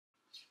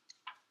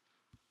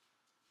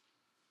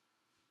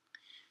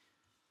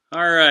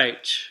All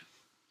right.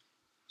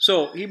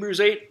 So Hebrews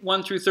 8,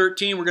 1 through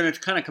 13, we're going to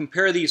kind of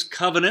compare these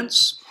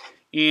covenants.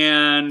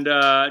 And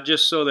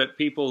just so that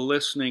people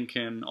listening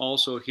can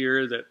also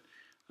hear that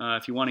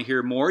if you want to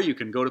hear more, you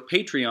can go to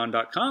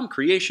patreon.com,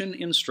 creation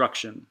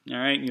instruction. All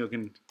right, you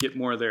can get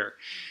more there.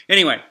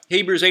 Anyway,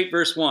 Hebrews 8,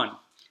 verse 1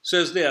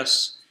 says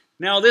this,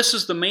 "Now this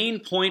is the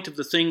main point of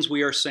the things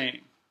we are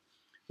saying.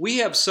 We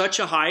have such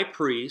a high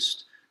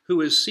priest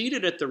who is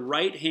seated at the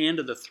right hand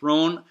of the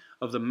throne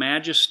of the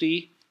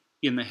majesty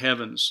in the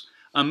heavens,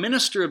 a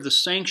minister of the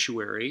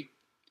sanctuary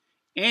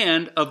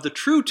and of the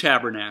true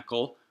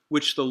tabernacle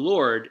which the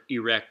Lord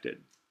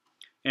erected,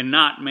 and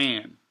not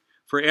man.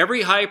 For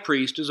every high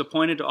priest is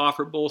appointed to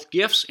offer both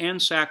gifts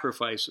and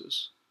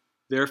sacrifices.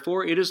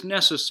 Therefore it is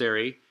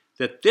necessary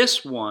that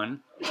this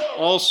one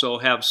also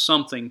have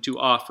something to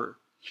offer."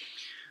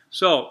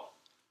 So,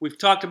 we've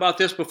talked about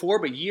this before,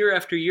 but year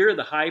after year,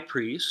 the high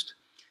priest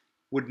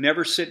would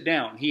never sit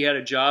down. He had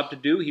a job to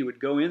do. He would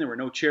go in. There were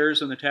no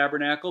chairs in the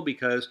tabernacle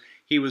because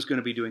he was going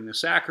to be doing the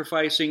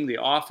sacrificing, the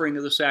offering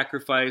of the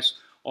sacrifice,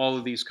 all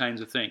of these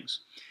kinds of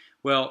things.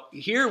 Well,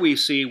 here we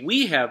see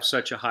we have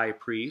such a high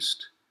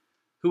priest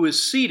who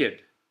is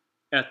seated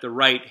at the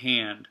right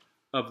hand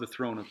of the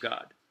throne of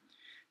God.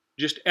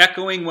 Just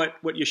echoing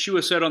what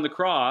Yeshua said on the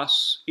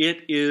cross,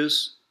 it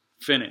is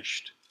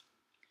finished.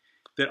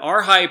 That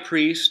our high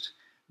priest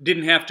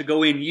didn't have to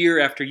go in year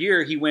after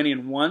year. He went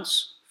in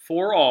once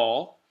for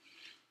all,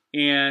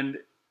 and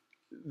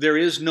there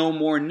is no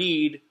more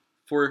need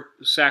for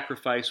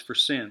sacrifice for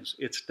sins.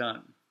 It's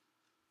done.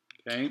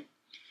 Okay?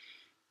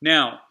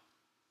 Now,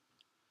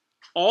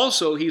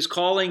 also, he's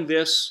calling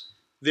this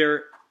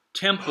their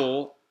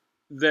temple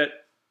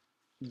that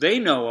they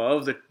know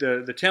of,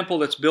 the temple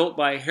that's built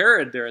by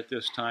Herod there at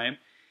this time.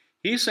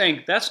 He's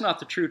saying that's not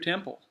the true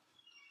temple.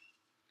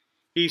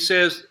 He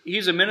says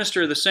he's a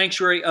minister of the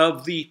sanctuary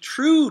of the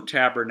true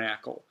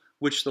tabernacle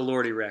which the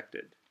Lord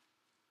erected.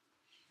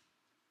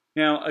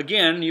 Now,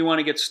 again, you want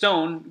to get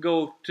stoned,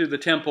 go to the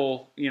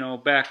temple,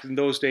 back in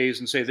those days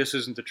and say this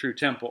isn't the true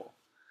temple.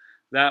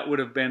 That would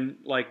have been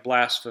like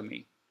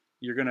blasphemy.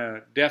 You're going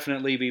to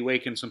definitely be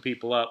waking some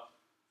people up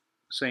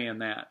saying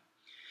that.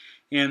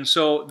 And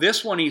so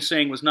this one he's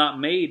saying was not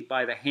made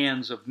by the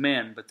hands of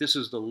men, but this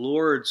is the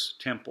Lord's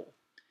temple.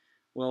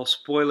 Well,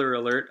 spoiler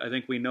alert, I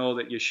think we know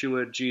that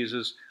Yeshua,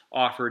 Jesus,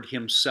 offered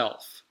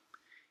himself.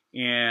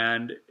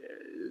 And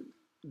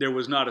there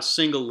was not a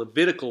single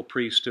Levitical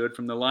priesthood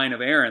from the line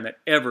of Aaron that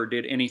ever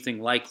did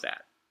anything like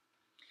that.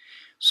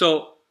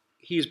 So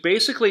he's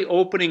basically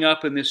opening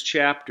up in this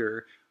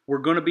chapter, we're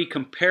going to be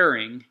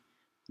comparing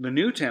the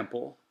new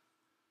temple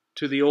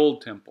to the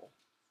old temple.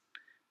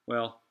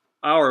 Well,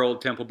 our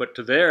old temple, but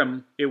to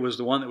them, it was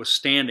the one that was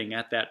standing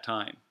at that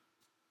time.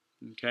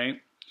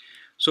 Okay?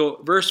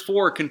 So verse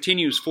 4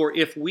 continues, "For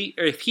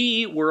if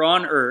he were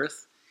on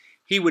earth,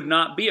 he would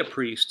not be a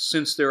priest,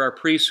 since there are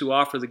priests who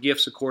offer the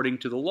gifts according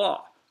to the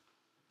law,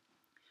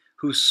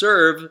 who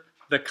serve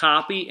the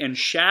copy and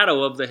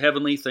shadow of the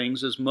heavenly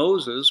things, as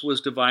Moses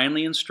was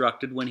divinely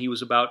instructed when he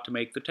was about to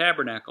make the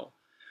tabernacle.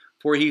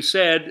 For he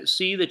said,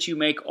 'See that you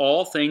make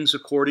all things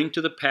according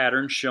to the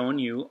pattern shown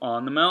you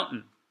on the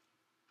mountain.'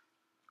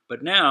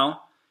 But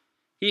now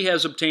he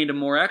has obtained a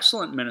more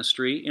excellent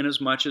ministry,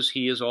 inasmuch as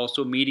he is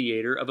also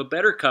mediator of a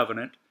better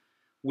covenant,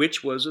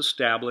 which was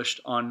established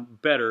on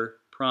better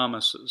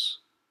promises."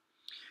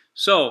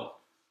 So,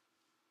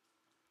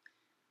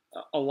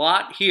 a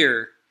lot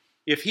here.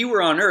 If he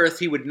were on earth,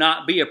 he would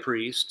not be a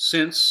priest,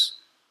 since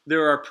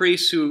there are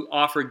priests who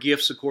offer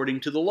gifts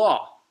according to the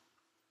law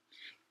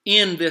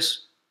in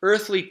this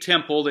earthly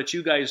temple that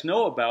you guys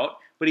know about.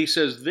 But he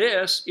says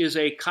this is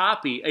a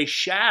copy, a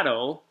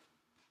shadow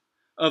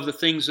of the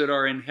things that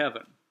are in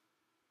heaven.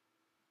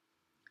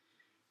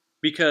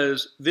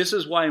 Because this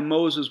is why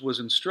Moses was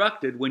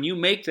instructed, when you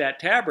make that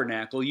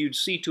tabernacle, you'd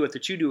see to it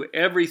that you do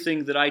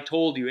everything that I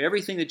told you,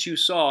 everything that you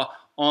saw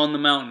on the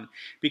mountain.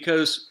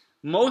 Because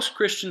most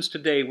Christians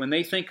today, when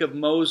they think of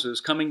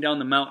Moses coming down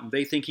the mountain,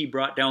 they think he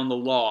brought down the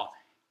law,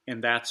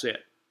 and that's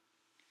it.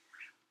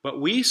 But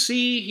we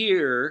see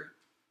here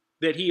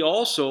that he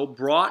also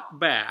brought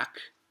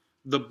back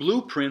the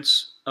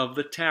blueprints of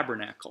the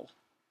tabernacle.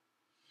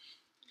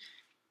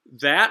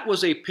 That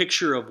was a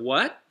picture of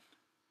what?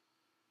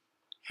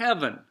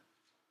 Heaven,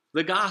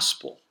 the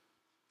gospel.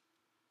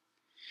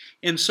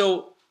 And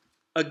so,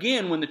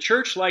 again, when the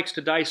church likes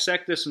to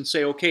dissect this and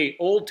say, okay,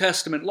 Old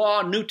Testament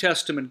law, New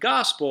Testament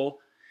gospel,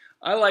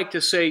 I like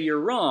to say you're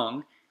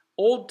wrong.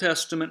 Old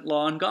Testament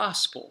law and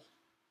gospel.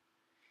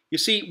 You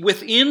see,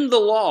 within the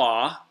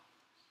law,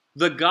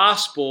 the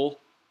gospel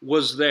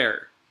was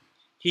there.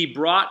 He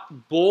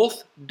brought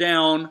both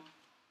down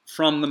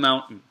from the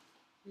mountain.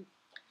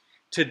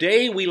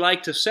 Today, we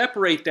like to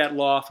separate that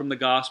law from the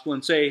gospel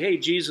and say, hey,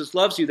 Jesus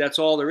loves you, that's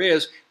all there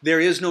is. There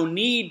is no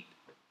need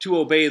to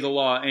obey the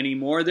law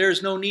anymore.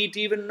 There's no need to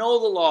even know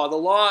the law. The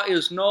law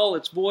is null,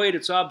 it's void,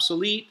 it's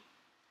obsolete.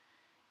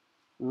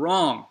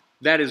 Wrong.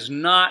 That is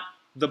not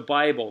the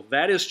Bible.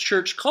 That is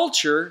church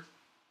culture,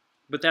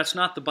 but that's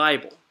not the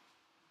Bible.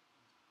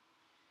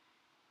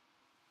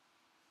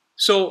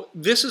 So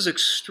this is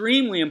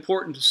extremely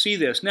important to see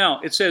this. Now,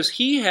 it says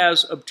he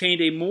has obtained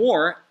a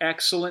more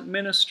excellent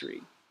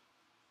ministry.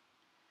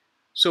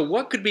 So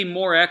what could be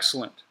more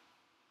excellent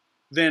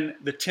than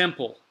the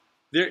temple?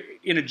 There,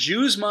 in a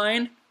Jew's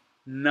mind,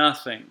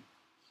 nothing.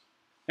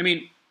 I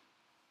mean,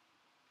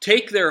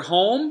 take their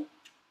home,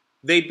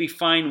 they'd be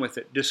fine with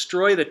it.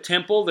 Destroy the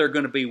temple, they're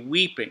going to be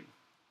weeping.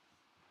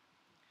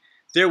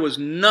 There was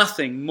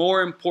nothing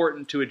more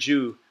important to a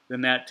Jew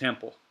than that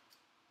temple.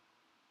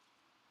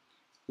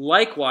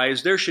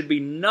 Likewise, there should be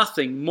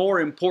nothing more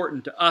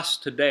important to us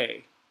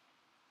today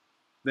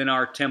than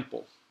our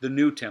temple, the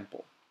new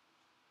temple.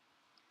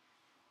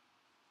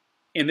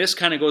 And this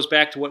kind of goes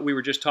back to what we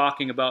were just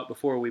talking about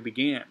before we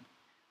began.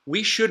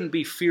 We shouldn't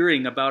be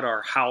fearing about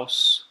our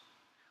house.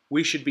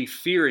 We should be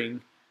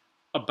fearing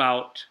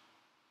about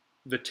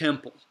the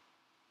temple.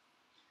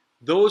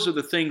 Those are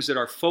the things that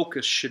our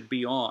focus should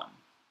be on.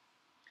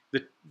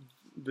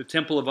 The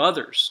temple of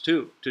others,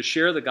 too, to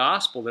share the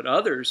gospel, that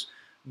others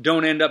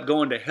don't end up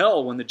going to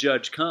hell when the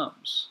judge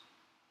comes.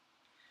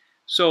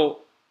 So,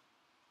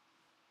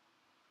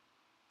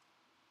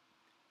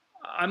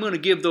 I'm going to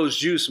give those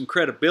Jews some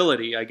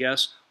credibility, I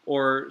guess,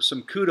 or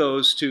some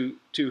kudos to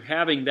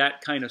having that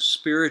kind of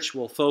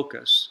spiritual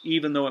focus.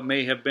 Even though it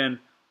may have been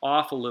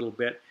off a little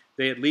bit,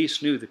 they at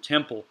least knew the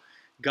temple.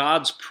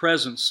 God's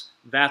presence,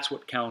 that's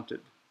what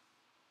counted.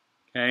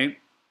 Okay?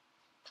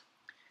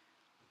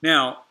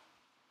 Now,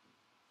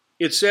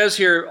 it says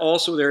here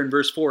also there in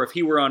verse 4, if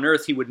he were on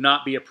earth, he would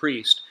not be a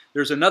priest.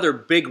 There's another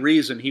big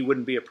reason he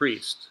wouldn't be a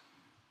priest.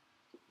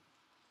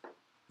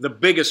 The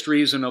biggest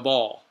reason of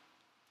all.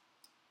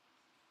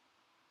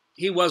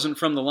 He wasn't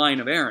from the line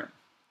of Aaron.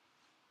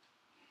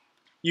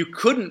 You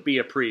couldn't be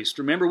a priest.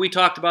 Remember, we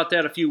talked about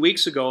that a few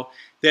weeks ago,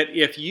 that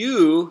if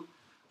you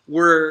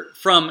were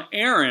from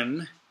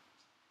Aaron,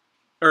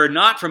 or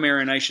not from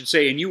Aaron, I should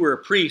say, and you were a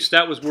priest,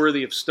 that was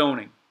worthy of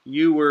stoning.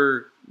 You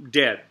were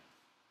dead.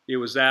 It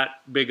was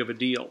that big of a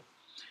deal.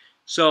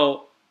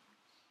 So,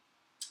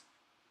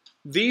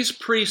 these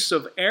priests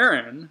of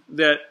Aaron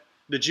that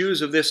the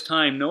Jews of this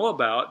time know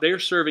about, they're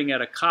serving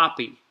at a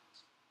copy.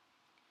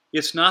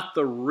 It's not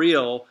the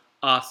real,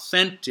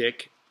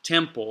 authentic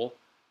temple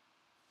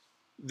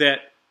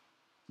that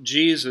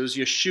Jesus,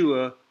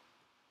 Yeshua,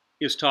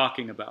 is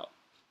talking about.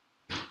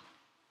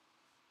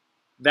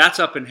 That's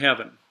up in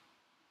heaven.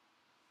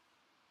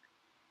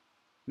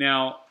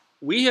 Now,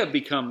 we have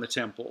become the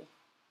temple.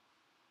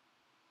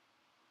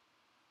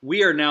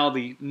 We are now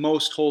the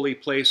most holy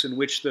place in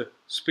which the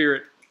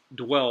Spirit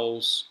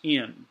dwells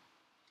in.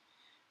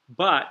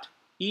 But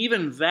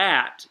even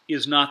that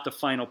is not the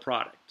final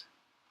product.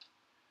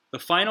 The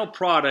final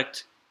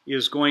product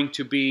is going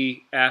to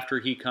be after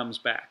he comes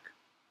back.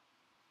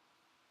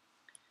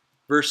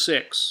 Verse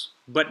 6,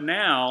 but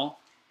now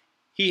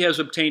he has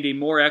obtained a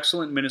more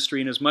excellent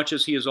ministry, inasmuch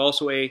as he is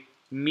also a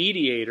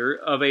mediator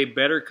of a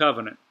better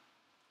covenant,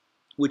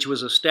 which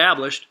was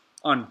established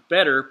on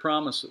better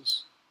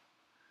promises.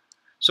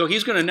 So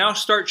he's going to now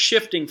start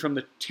shifting from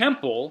the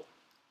temple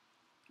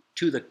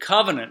to the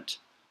covenant,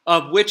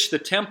 of which the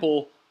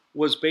temple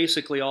was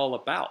basically all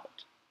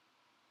about.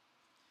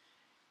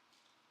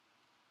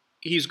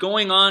 He's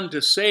going on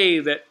to say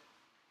that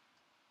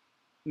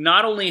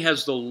not only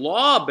has the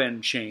law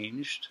been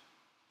changed,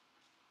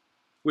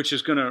 which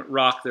is going to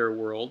rock their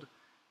world,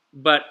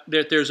 but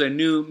that there's a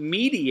new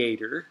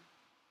mediator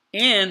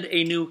and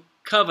a new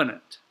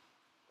covenant.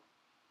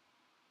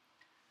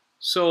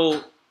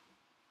 So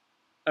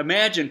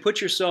imagine,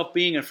 put yourself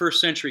being a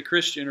first century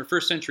Christian or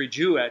first century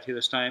Jew at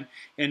this time,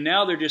 and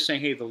now they're just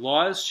saying, hey, the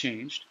law has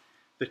changed.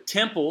 The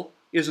temple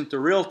isn't the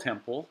real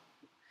temple.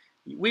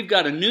 We've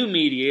got a new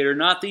mediator,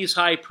 not these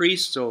high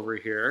priests over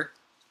here.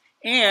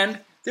 And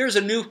there's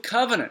a new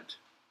covenant.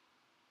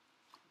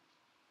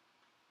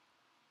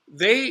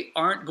 They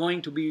aren't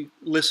going to be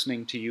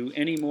listening to you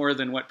any more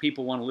than what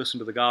people want to listen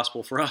to the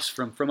gospel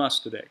from us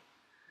today.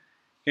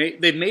 Okay?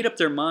 They've made up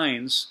their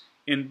minds.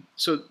 And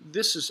so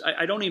this is,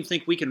 I don't even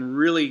think we can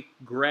really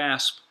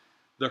grasp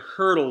the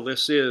hurdle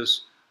this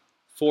is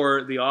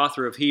for the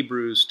author of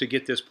Hebrews to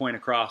get this point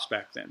across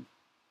back then.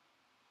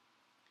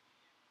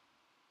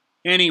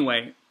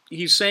 Anyway,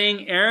 he's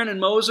saying, Aaron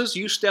and Moses,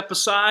 you step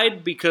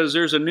aside because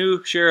there's a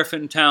new sheriff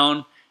in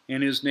town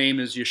and his name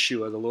is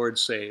Yeshua, the Lord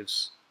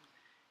saves.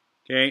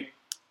 Okay?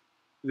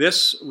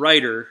 This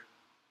writer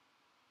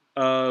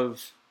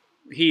of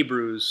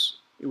Hebrews,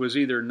 it was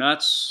either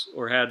nuts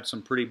or had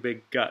some pretty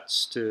big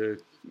guts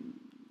to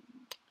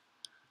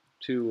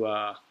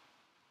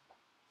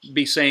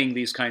be saying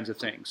these kinds of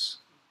things.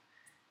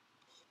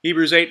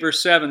 Hebrews 8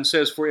 verse 7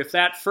 says, for if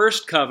that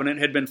first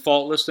covenant had been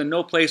faultless, then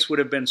no place would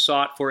have been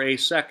sought for a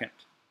second.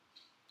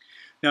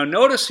 Now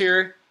notice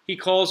here, he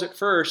calls it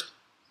first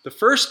the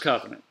first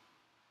covenant.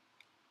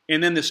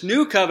 And then this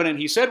new covenant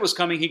he said was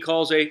coming, he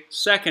calls a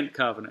second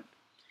covenant.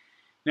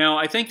 Now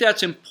I think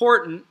that's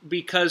important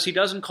because he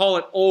doesn't call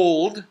it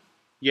old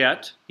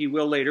yet. He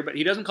will later, but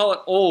he doesn't call it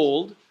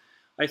old.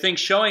 I think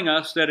showing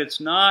us that it's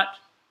not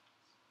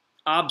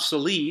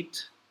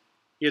obsolete.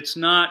 It's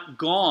not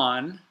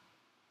gone.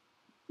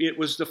 it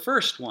was the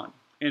first one,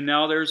 and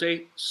now there's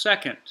a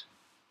second.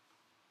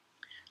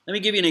 Let me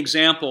give you an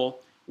example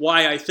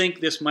why I think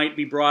this might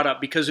be brought up,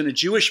 because in a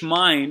Jewish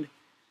mind,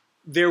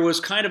 there was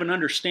kind of an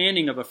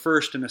understanding of a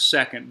first and a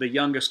second, the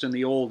youngest and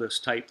the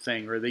oldest type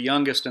thing, or the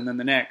youngest and then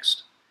the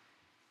next.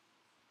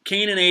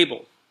 Cain and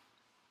Abel.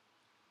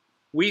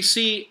 We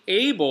see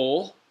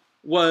Abel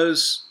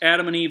was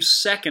Adam and Eve's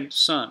second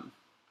son.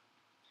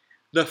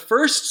 The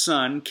first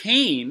son,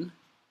 Cain,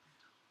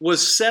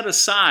 was set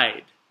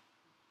aside.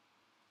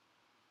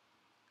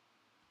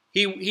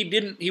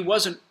 He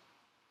wasn't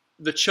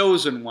the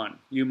chosen one,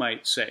 you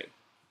might say.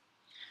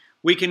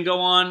 We can go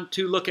on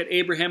to look at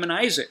Abraham and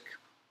Isaac.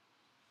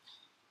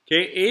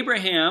 Okay,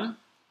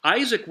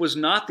 Isaac was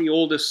not the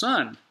oldest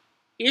son.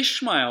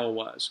 Ishmael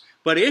was.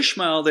 But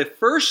Ishmael, the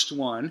first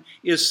one,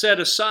 is set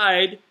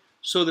aside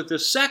so that the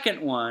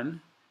second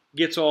one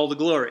gets all the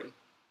glory.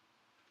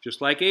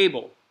 Just like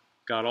Abel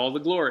got all the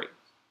glory.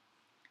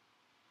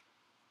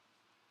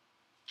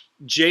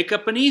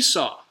 Jacob and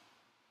Esau.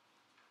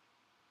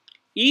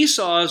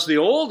 Esau is the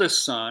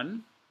oldest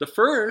son, the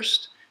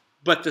first,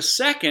 but the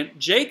second,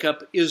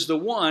 Jacob, is the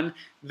one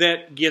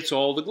that gets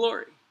all the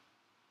glory.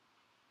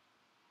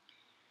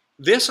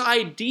 This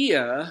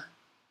idea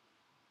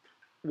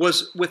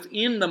was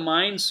within the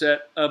mindset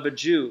of a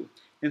Jew.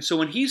 And so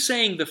when he's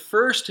saying the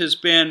first has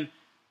been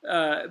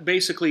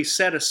basically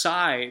set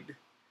aside,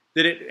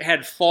 that it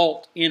had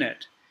fault in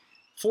it,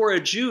 for a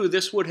Jew,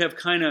 this would have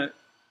kind of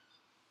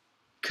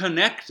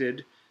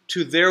connected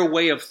to their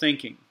way of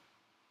thinking.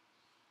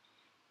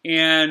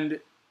 And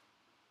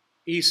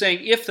he's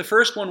saying if the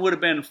first one would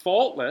have been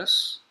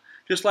faultless,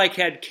 just like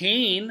had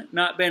Cain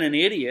not been an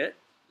idiot,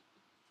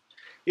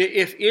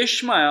 if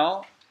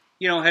Ishmael,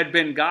 had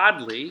been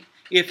godly,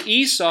 if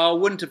Esau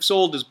wouldn't have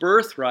sold his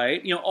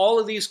birthright, all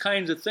of these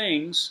kinds of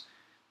things,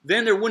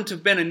 then there wouldn't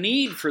have been a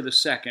need for the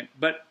second.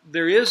 But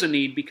there is a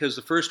need because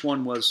the first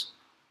one was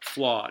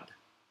flawed.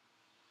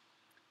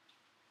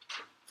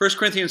 1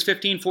 Corinthians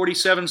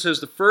 15:47 says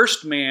the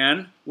first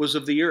man was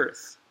of the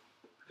earth,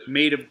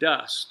 made of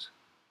dust.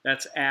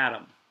 That's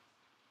Adam.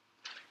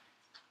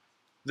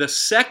 The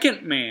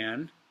second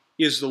man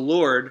is the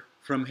Lord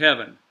from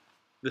heaven,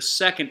 the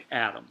second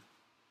Adam.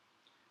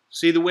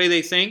 See the way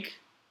they think?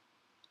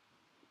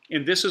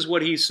 And this is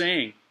what he's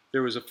saying.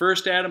 There was a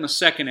first Adam, a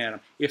second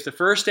Adam. If the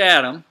first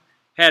Adam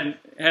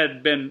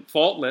had been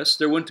faultless,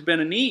 there wouldn't have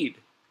been a need.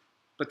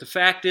 But the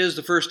fact is,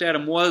 the first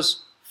Adam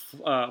was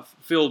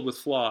filled with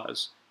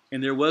flaws,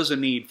 and there was a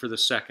need for the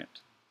second.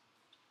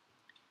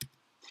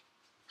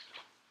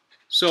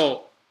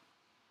 So,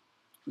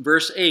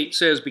 verse 8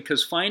 says,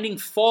 because finding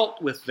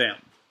fault with them.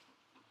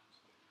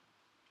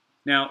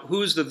 Now,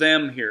 who's the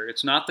them here?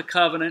 It's not the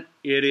covenant,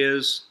 it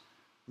is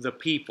the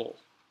people.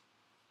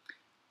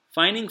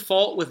 Finding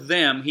fault with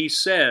them, he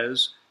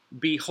says,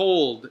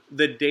 behold,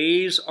 the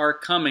days are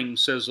coming,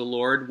 says the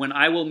Lord, when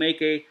I will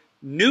make a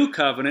new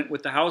covenant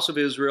with the house of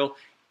Israel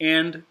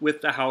and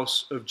with the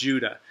house of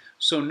Judah.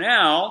 So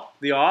now,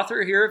 the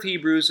author here of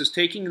Hebrews is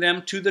taking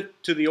them to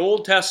the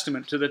Old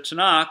Testament, to the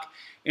Tanakh,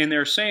 and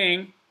they're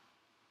saying,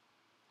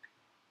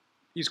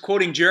 he's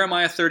quoting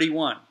Jeremiah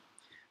 31.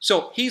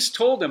 So he's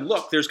told them,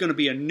 look, there's going to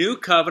be a new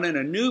covenant,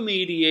 a new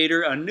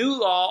mediator, a new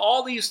law.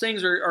 All these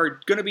things are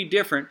going to be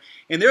different.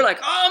 And they're like,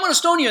 oh, I'm going to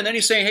stone you. And then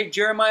he's saying, hey,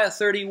 Jeremiah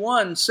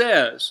 31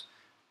 says.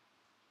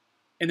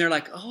 And they're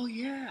like, oh,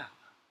 yeah.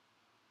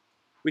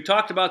 We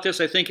talked about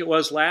this, I think it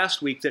was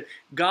last week, that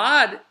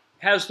God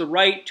has the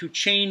right to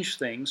change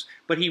things,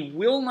 but he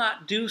will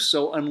not do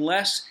so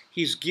unless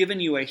he's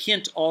given you a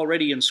hint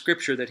already in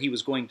Scripture that he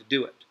was going to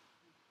do it.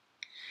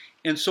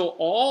 And so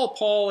all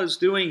Paul is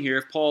doing here,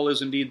 if Paul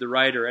is indeed the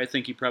writer, I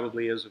think he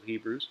probably is of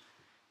Hebrews,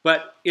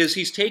 but is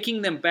he's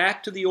taking them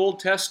back to the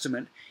Old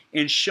Testament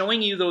and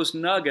showing you those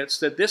nuggets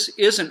that this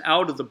isn't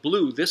out of the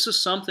blue. This is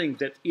something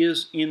that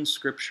is in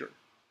Scripture,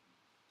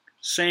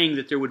 saying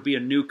that there would be a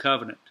new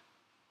covenant.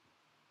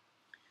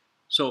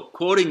 So,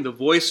 quoting the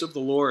voice of the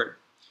Lord.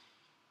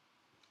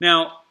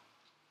 Now,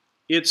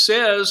 it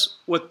says,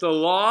 what the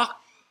law...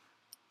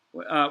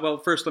 well,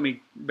 first let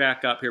me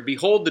back up here.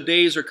 Behold, the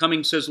days are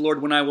coming, says the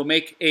Lord, when I will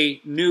make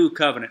a new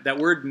covenant. That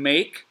word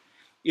make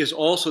is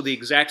also the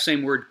exact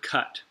same word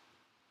cut.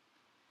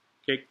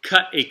 Okay,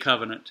 cut a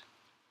covenant.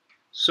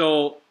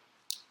 So,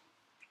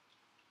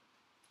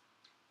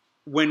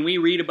 when we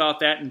read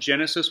about that in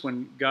Genesis,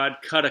 when God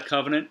cut a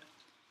covenant,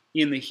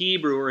 in the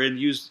Hebrew, or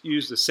use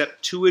the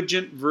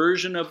Septuagint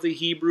version of the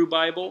Hebrew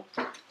Bible,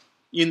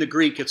 in the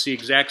Greek, it's the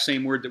exact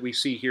same word that we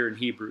see here in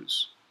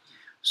Hebrews.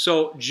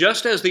 So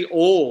just as the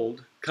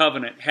old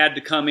covenant had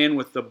to come in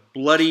with the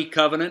bloody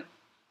covenant,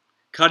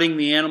 cutting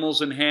the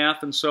animals in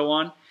half and so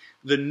on,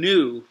 the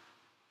new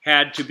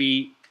had to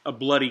be a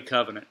bloody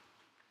covenant.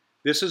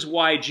 This is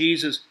why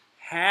Jesus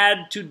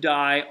had to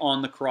die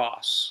on the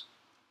cross,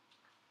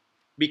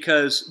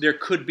 because there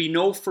could be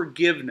no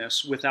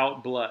forgiveness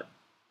without blood.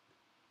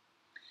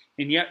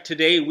 And yet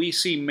today we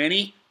see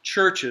many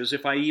churches,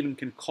 if I even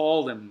can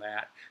call them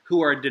that,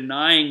 who are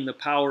denying the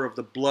power of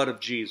the blood of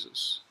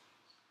Jesus.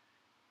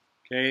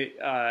 Okay,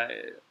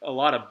 a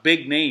lot of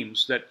big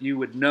names that you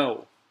would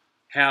know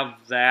have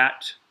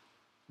that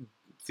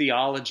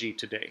theology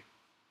today,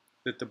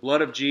 that the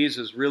blood of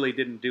Jesus really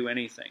didn't do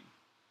anything.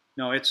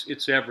 No,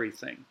 it's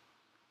everything,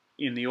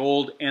 in the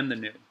old and the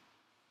new.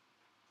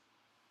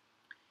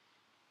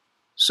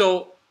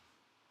 So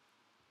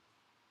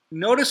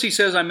notice he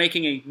says, I'm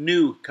making a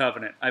new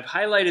covenant. I've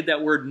highlighted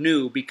that word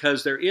new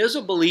because there is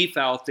a belief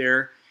out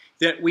there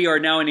that we are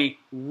now in a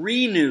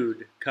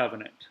renewed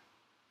covenant.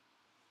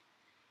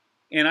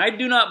 And I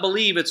do not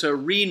believe it's a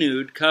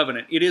renewed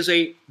covenant. It is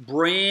a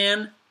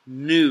brand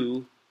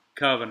new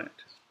covenant.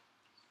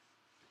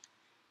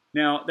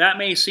 Now, that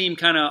may seem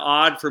kind of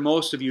odd for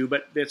most of you,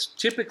 but it's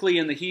typically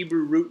in the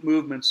Hebrew root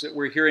movements that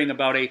we're hearing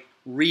about a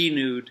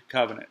renewed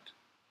covenant.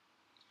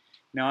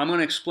 Now, I'm going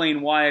to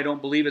explain why I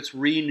don't believe it's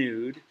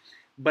renewed,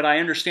 but I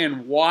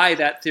understand why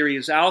that theory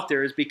is out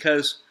there is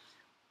because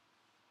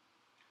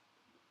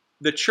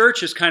the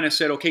church has kind of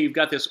said, okay, you've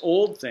got this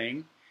old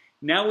thing.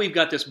 Now we've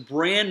got this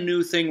brand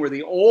new thing where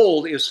the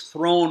old is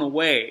thrown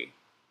away.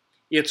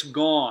 It's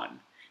gone.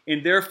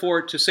 And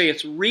therefore, to say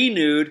it's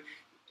renewed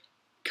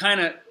kind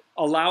of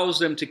allows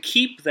them to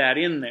keep that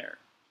in there.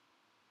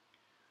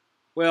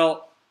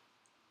 Well,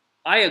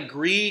 I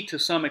agree to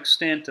some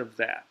extent of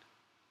that.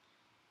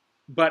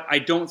 But I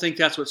don't think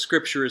that's what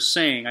Scripture is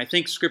saying. I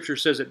think Scripture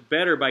says it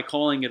better by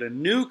calling it a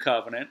new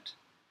covenant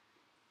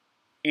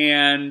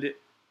and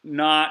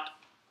not,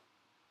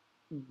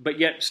 but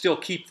yet still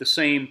keep the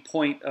same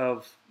point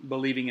of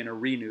believing in a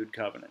renewed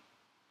covenant.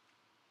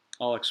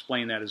 I'll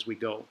explain that as we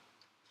go.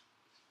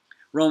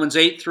 Romans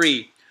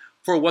 8:3,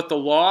 for what the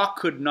law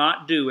could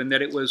not do, in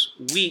that it was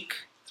weak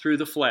through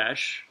the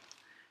flesh,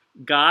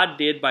 God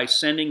did by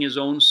sending his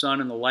own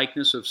Son in the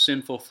likeness of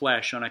sinful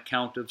flesh on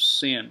account of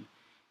sin.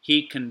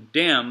 He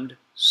condemned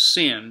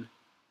sin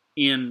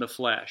in the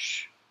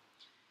flesh.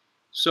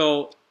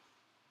 So,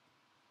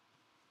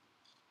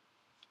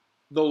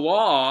 the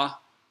law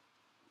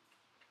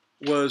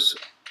was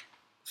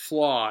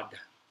flawed.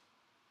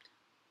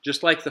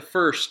 Just like the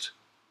first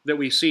that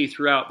we see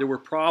throughout, there were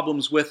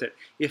problems with it.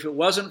 If it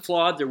wasn't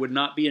flawed, there would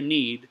not be a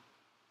need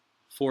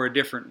for a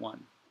different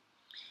one.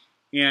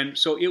 And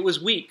so it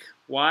was weak.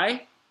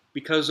 Why?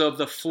 Because of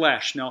the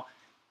flesh. Now,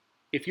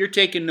 if you're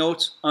taking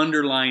notes,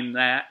 underline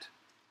that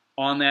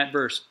on that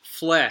verse.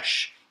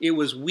 Flesh. It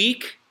was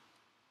weak,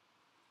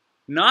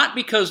 not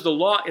because the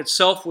law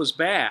itself was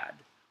bad.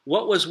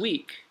 What was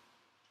weak?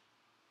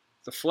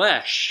 The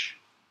flesh.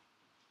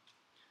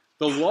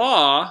 The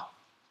law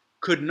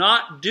could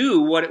not do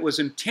what it was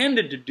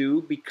intended to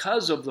do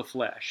because of the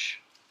flesh.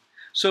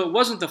 So it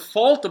wasn't the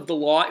fault of the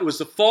law, it was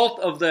the fault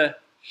of the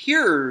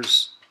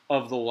hearers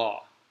of the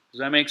law. Does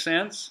that make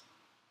sense?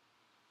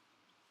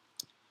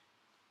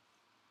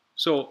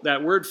 So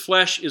that word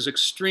flesh is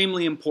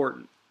extremely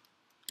important.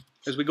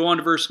 As we go on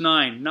to verse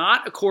 9,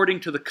 not according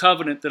to the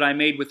covenant that I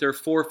made with their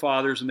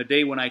forefathers in the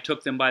day when I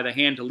took them by the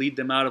hand to lead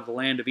them out of the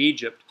land of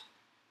Egypt,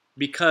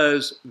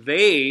 because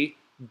they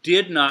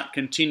did not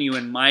continue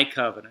in my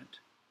covenant,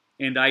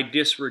 and I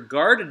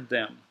disregarded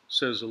them,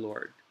 says the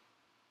Lord.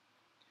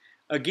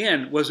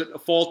 Again, was it a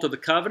fault of the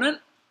covenant?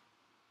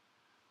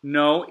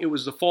 No, it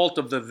was the fault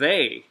of the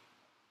they.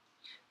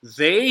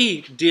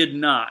 They did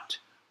not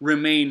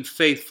remain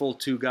faithful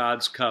to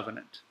God's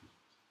covenant.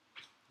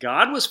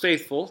 God was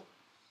faithful,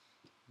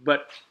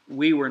 but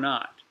we were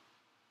not.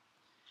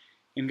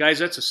 And guys,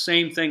 that's the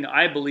same thing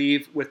I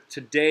believe with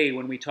today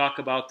when we talk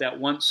about that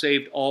once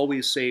saved,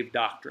 always saved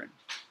doctrine.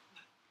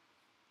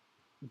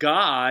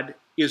 God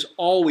is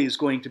always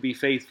going to be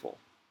faithful.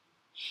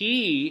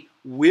 He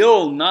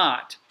will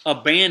not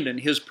abandon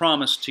his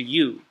promise to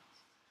you.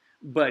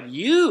 But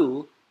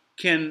you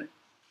can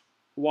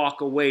walk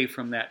away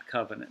from that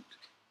covenant.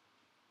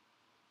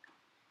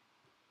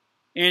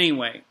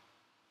 Anyway,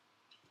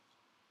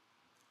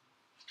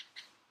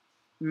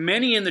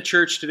 many in the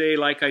church today,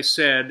 like I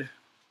said,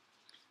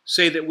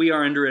 say that we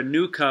are under a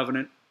new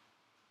covenant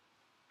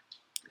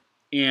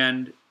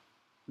and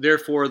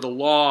therefore the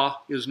law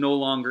is no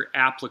longer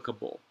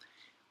applicable.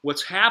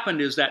 What's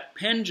happened is that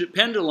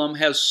pendulum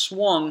has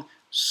swung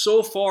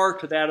so far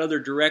to that other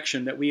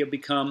direction that we have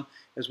become,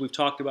 as we've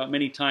talked about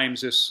many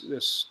times,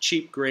 this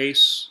cheap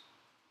grace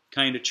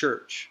kind of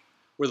church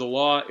where the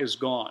law is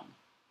gone.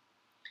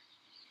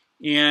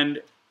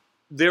 And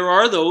there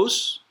are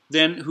those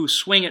then who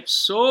swing it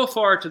so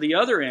far to the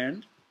other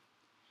end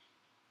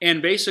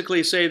and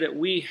basically say that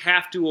we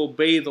have to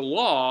obey the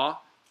law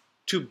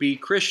to be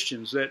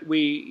Christians, that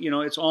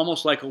it's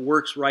almost like a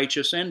works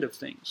righteous end of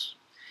things.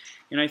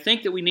 And I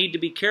think that we need to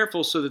be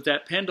careful so that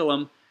that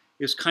pendulum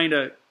is kind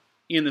of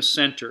in the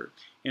center.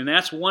 And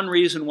that's one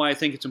reason why I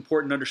think it's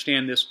important to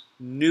understand this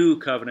new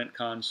covenant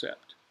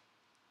concept.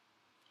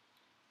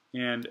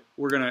 And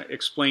we're going to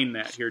explain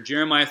that here.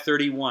 Jeremiah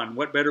 31.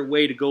 What better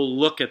way to go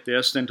look at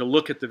this than to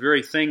look at the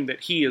very thing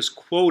that he is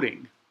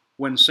quoting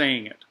when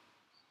saying it?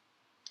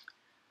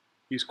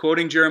 He's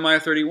quoting Jeremiah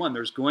 31.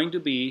 There's going to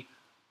be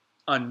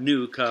a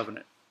new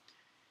covenant.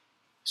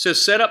 It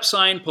says, set up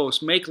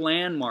signposts, make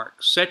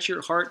landmarks, set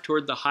your heart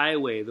toward the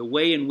highway, the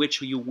way in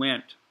which you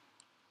went.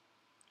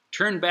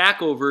 Turn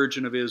back, O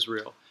Virgin of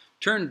Israel.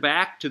 Turn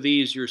back to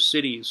these your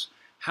cities.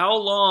 How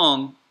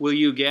long will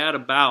you gad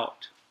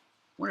about?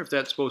 I wonder if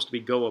that's supposed to be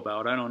go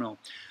about. I don't know.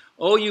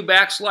 O you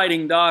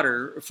backsliding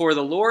daughter, for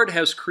the Lord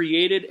has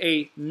created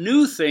a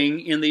new thing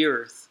in the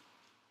earth.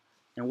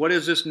 And what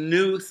is this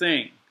new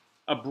thing?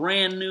 A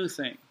brand new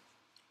thing.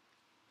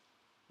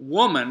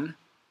 Woman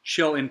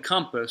shall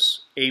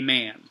encompass a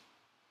man.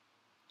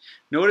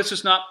 Notice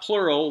it's not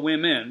plural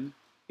women.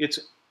 It's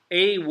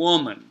a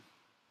woman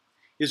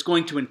is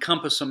going to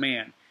encompass a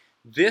man.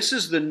 This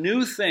is the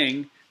new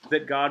thing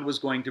that God was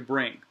going to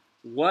bring.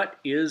 What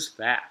is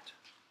that?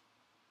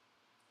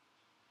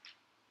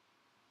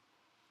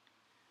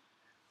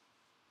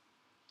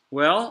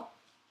 Well,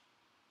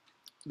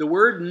 the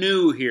word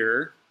new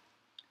here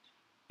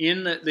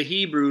in the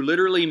Hebrew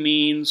literally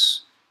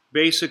means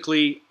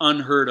basically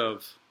unheard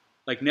of,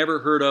 like never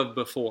heard of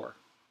before.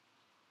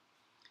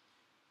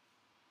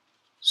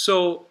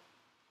 So,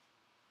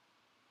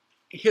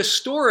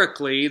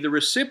 historically, the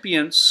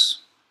recipients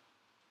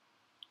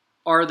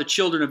are the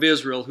children of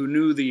Israel who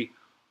knew the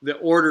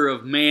order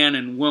of man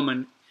and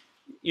woman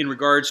in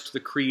regards to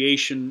the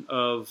creation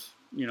of,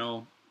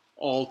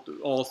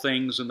 all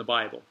things in the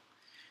Bible.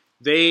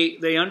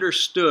 They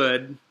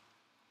understood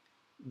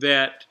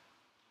that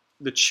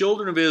the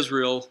children of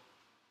Israel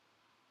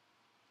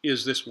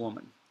is this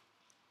woman.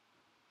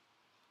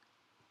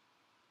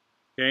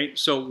 Okay,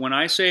 so when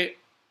I say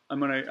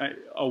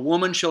a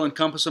woman shall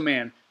encompass a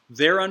man,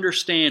 they're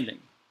understanding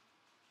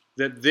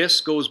that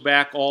this goes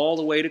back all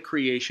the way to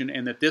creation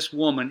and that this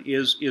woman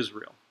is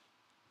Israel.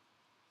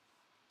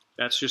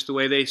 That's just the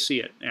way they see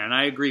it, and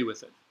I agree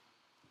with it.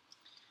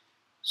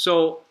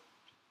 So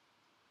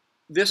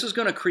this is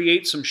going to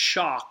create some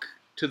shock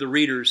to the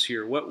readers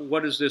here.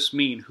 What does this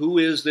mean? Who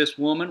is this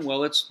woman?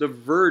 Well, it's the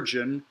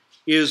virgin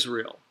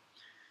Israel.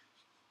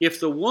 If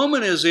the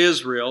woman is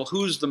Israel,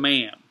 who's the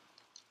man?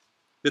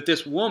 That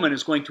this woman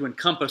is going to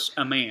encompass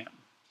a man.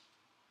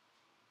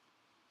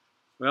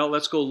 Well,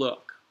 let's go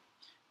look,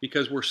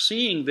 because we're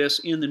seeing this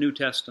in the New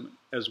Testament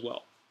as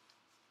well.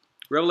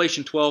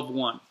 Revelation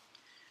 12:1.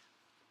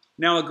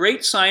 Now a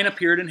great sign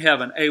appeared in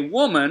heaven, a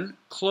woman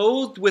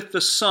clothed with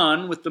the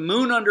sun, with the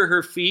moon under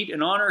her feet,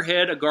 and on her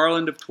head a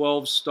garland of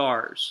 12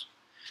 stars.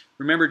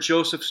 Remember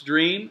Joseph's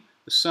dream?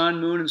 The sun,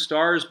 moon, and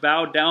stars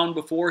bowed down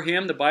before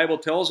him. The Bible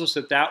tells us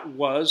that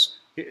was,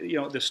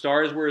 the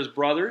stars were his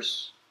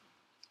brothers,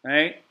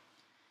 right?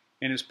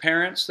 And his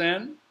parents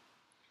then.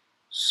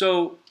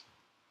 So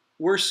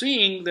we're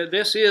seeing that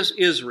this is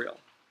Israel.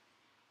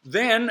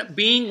 Then,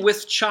 being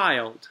with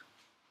child,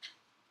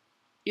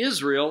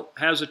 Israel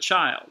has a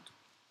child.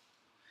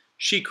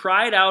 She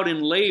cried out in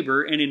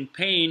labor and in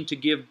pain to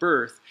give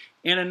birth.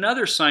 And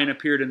another sign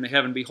appeared in the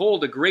heaven.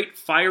 Behold, a great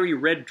fiery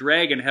red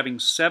dragon having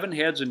 7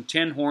 heads and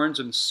 10 horns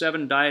and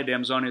 7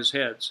 diadems on his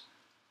heads.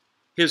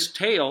 His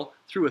tail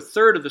threw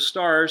 1/3 of the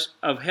stars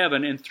of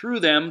heaven and threw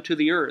them to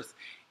the earth.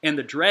 And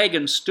the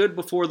dragon stood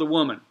before the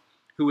woman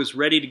who was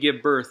ready to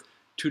give birth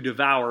to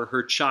devour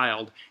her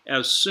child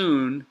as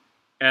soon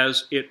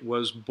as it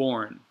was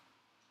born.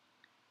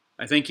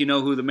 I think you know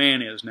who the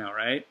man is now,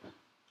 right?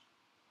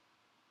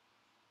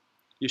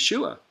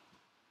 Yeshua.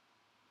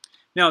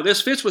 Now,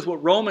 this fits with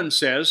what Romans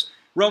says.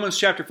 Romans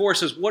chapter 4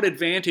 says, what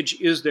advantage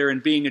is there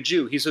in being a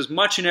Jew? He says,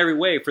 much in every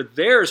way, for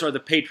theirs are the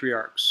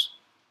patriarchs.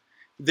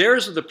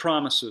 Theirs are the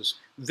promises.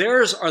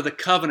 Theirs are the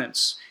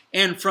covenants.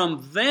 And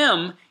from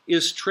them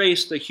is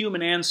traced the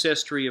human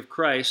ancestry of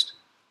Christ.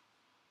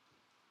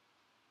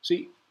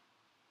 See,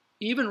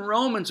 even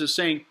Romans is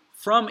saying,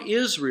 from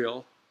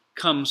Israel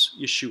comes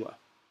Yeshua.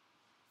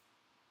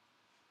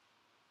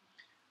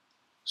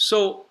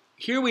 So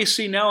here we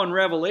see now in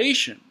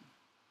Revelation,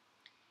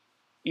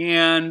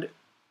 and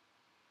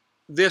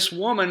this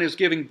woman is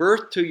giving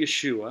birth to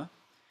Yeshua,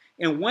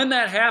 and when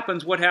that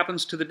happens, what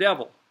happens to the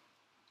devil?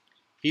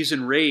 He's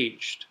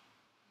enraged.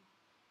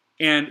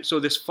 And so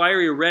this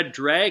fiery red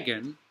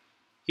dragon,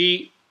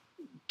 he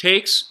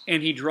takes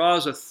and he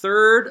draws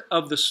 1/3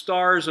 of the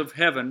stars of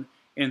heaven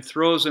and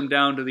throws them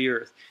down to the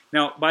earth.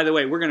 Now, by the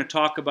way, we're going to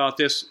talk about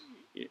this.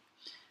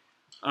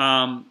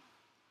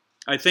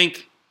 I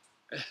think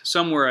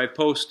somewhere I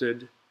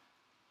posted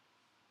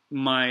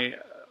my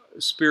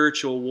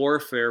spiritual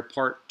warfare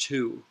part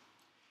 2.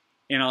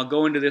 And I'll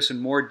go into this in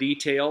more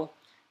detail.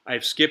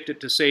 I've skipped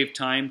it to save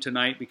time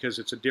tonight because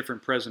it's a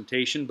different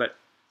presentation, but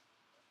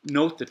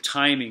note the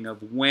timing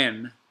of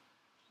when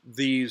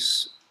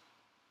these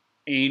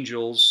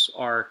angels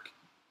are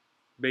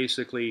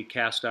basically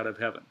cast out of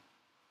heaven.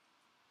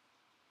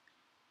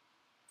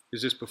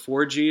 Is this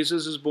before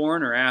Jesus is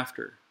born or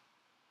after?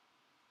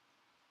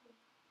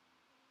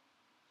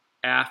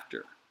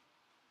 After.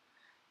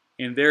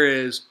 And there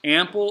is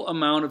ample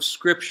amount of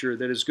scripture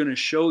that is going to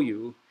show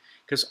you,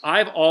 because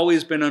I've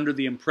always been under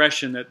the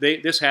impression that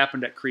this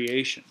happened at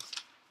creation.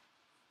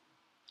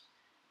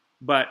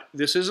 But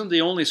this isn't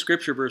the only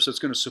scripture verse that's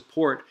going to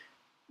support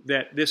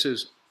that this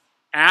is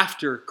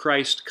after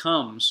Christ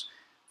comes,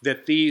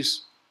 that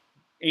these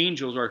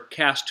angels are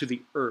cast to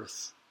the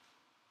earth.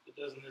 But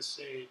doesn't this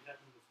say it happened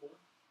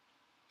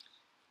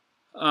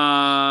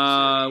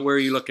Where are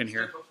you looking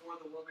here? Before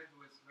the woman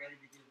who was ready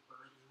to give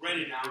birth.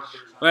 Ready to give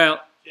birth.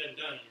 Well, She hadn't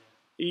done it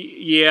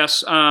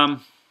yes.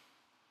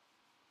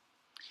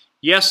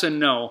 Yes and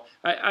no.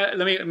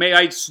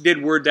 I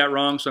did word that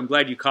wrong, so I'm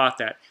glad you caught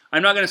that.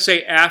 I'm not going to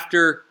say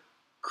after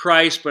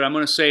Christ, but I'm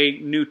going to say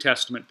New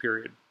Testament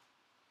period.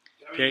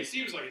 I mean, It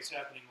seems like it's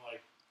happening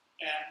like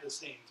at the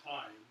same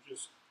time,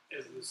 just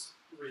as this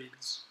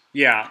reads.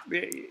 Yeah.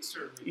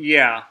 Certainly.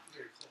 Yeah.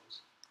 Very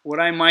close. What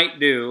I might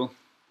do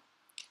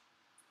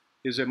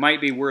is it might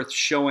be worth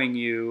showing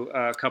you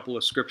a couple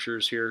of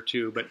scriptures here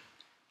too, but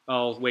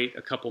I'll wait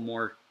a couple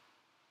more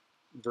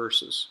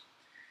verses.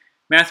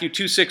 Matthew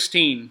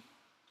 2:16.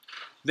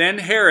 Then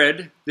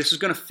Herod, this is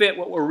going to fit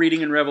what we're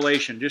reading in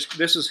Revelation.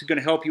 This is going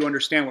to help you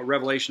understand what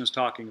Revelation is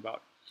talking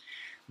about.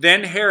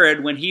 Then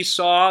Herod, when he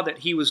saw that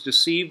he was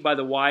deceived by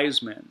the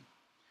wise men,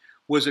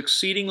 was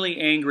exceedingly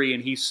angry,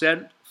 and he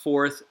sent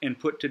forth and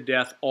put to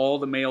death all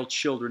the male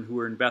children who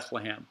were in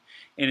Bethlehem,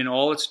 and in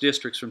all its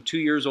districts from 2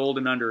 years old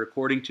and under,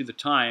 according to the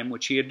time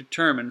which he had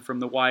determined from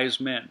the wise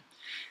men.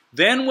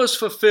 Then was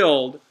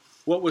fulfilled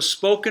what was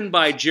spoken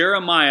by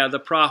Jeremiah the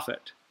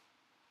prophet.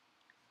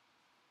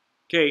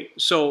 Okay,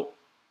 so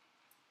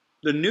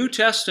the New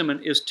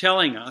Testament is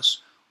telling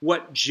us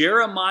what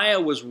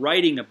Jeremiah was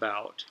writing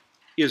about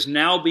is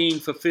now being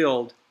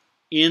fulfilled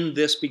in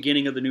this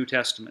beginning of the New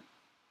Testament.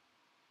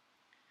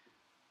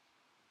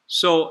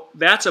 So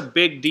that's a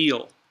big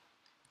deal,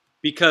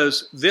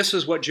 because this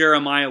is what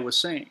Jeremiah was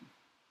saying.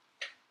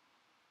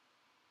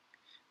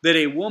 That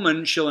a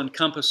woman shall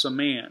encompass a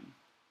man.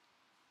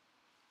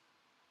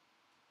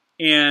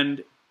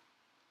 And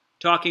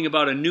talking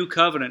about a new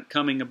covenant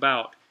coming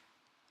about.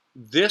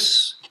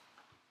 This,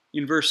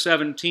 in verse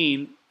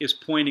 17, is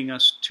pointing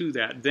us to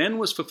that. Then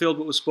was fulfilled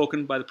what was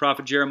spoken by the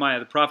prophet Jeremiah.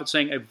 The prophet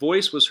saying, a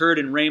voice was heard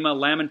in Ramah,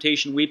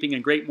 lamentation, weeping,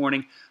 and great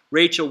mourning.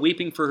 Rachel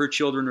weeping for her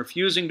children,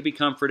 refusing to be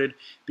comforted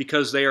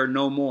because they are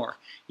no more.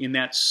 In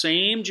that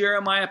same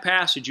Jeremiah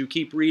passage you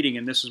keep reading,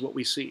 and this is what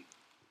we see.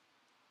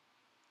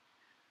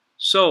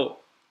 So,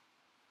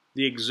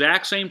 the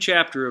exact same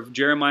chapter of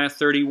Jeremiah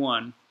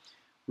 31,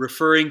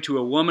 referring to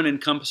a woman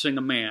encompassing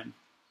a man.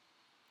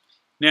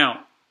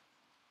 Now,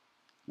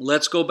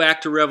 let's go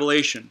back to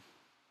Revelation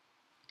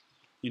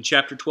in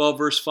chapter 12,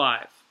 verse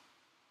 5.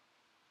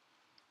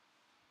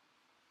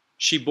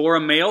 She bore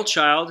a male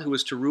child who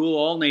was to rule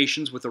all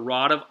nations with a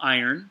rod of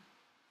iron.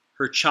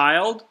 Her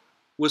child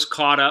was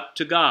caught up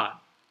to God.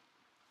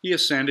 He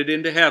ascended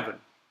into heaven.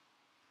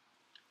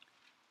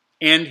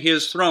 And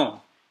his throne.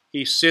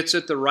 He sits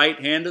at the right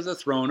hand of the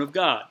throne of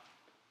God.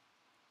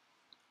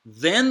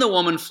 Then the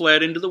woman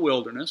fled into the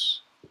wilderness,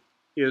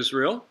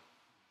 Israel,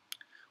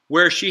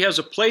 where she has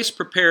a place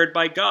prepared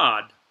by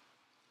God,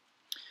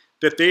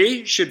 that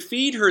they should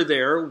feed her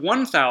there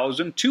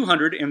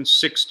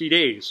 1,260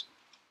 days,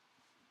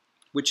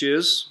 which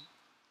is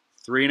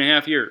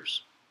 3.5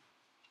 years.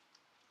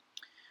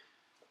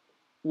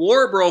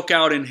 War broke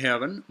out in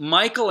heaven.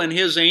 Michael and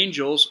his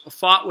angels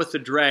fought with the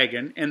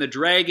dragon, and the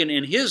dragon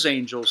and his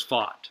angels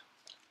fought.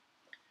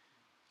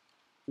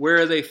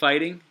 Where are they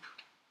fighting?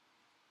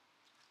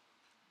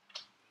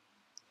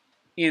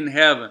 In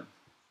heaven.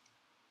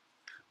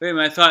 Wait a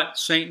minute, I thought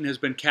Satan has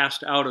been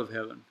cast out of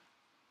heaven.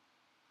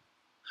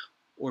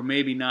 Or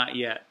maybe not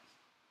yet.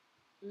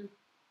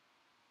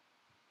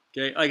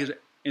 Okay, like I said,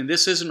 and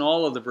this isn't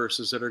all of the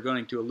verses that are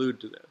going to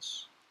allude to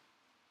this.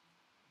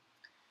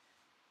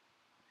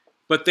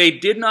 But they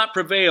did not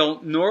prevail,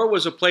 nor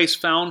was a place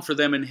found for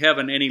them in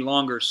heaven any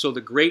longer. So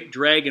the great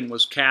dragon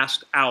was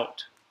cast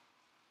out.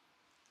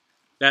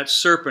 That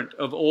serpent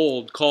of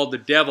old, called the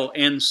devil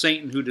and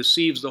Satan, who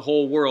deceives the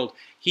whole world,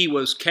 he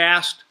was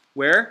cast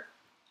where?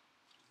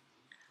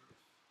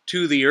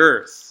 To the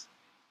earth.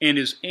 And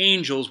his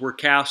angels were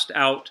cast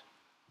out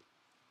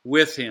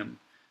with him.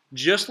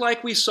 Just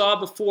like we saw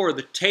before,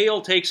 the tail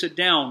takes it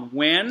down.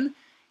 When?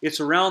 It's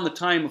around the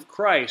time of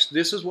Christ.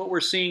 This is what we're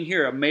seeing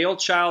here. A male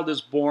child is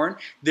born.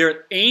 There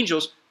are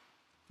angels.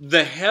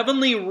 The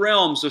heavenly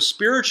realms of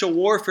spiritual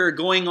warfare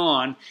going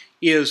on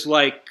is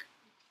like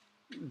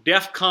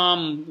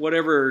DEFCON,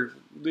 whatever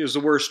is the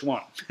worst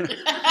one.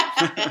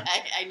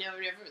 I know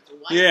whatever it's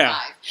 1 yeah.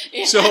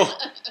 5. So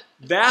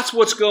that's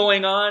what's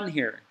going on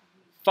here.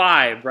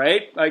 5,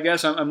 right? I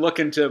guess I'm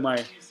looking to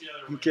my...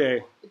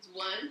 Okay. It's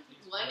 1.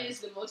 1 is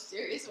the most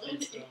serious one.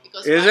 It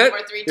goes Is 5, it?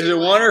 4, 3, 2, Is it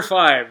 1 or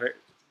 5?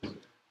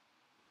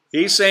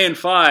 He's saying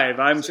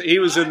 5. He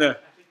was in the...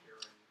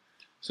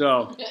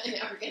 So,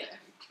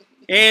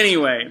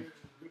 anyway,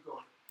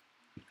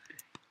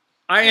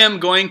 I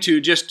am going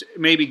to just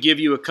maybe give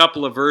you a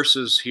couple of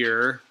verses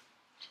here.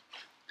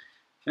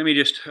 Let me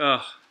just...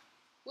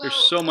 there's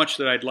so much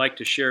that I'd like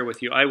to share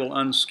with you. I will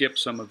unskip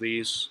some of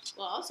these.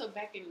 Well, also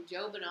back in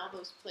Job and all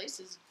those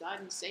places, God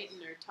and Satan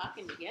are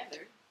talking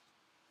together.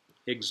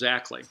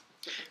 Exactly.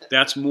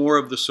 That's more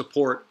of the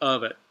support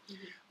of it.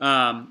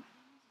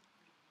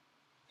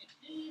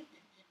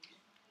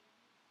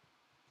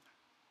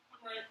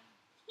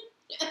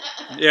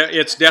 Yeah,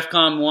 it's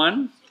DEFCON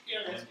 1?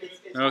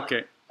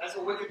 Okay. That's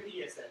what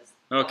Wikipedia says.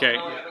 Okay.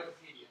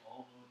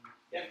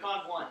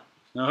 DEFCON 1.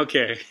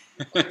 Okay.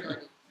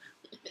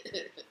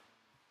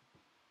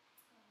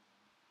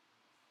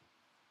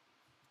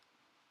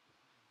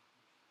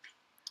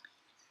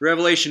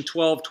 Revelation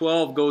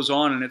 12:12 goes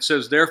on and it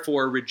says,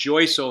 "Therefore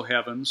rejoice, O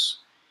heavens,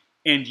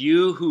 and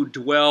you who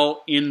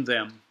dwell in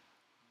them."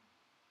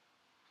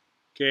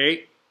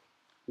 Okay?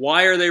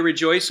 Why are they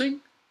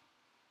rejoicing?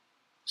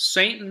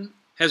 Satan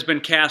has been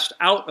cast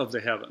out of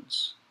the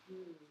heavens.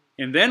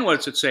 And then what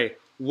does it say?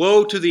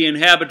 "Woe to the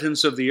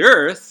inhabitants of the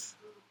earth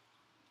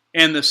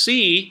and the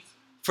sea,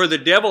 for the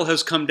devil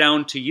has come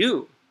down to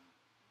you."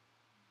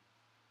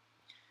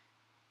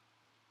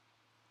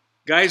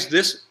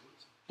 Guys,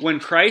 when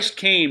Christ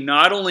came,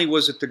 not only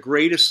was it the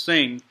greatest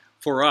thing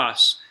for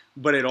us,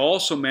 but it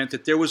also meant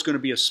that there was going to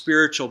be a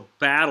spiritual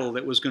battle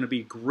that was going to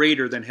be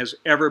greater than has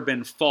ever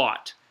been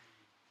fought.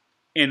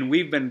 And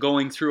we've been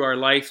going through our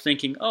life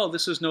thinking, oh,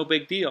 this is no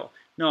big deal.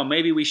 No,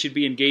 maybe we should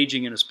be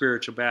engaging in a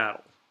spiritual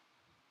battle.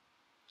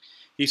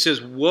 He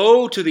says,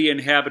 "Woe to the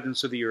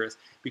inhabitants of the earth,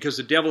 because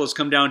the devil has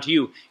come down to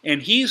you."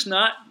 And he's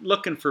not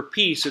looking for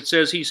peace. It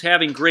says he's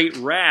having great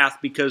wrath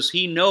because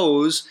he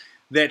knows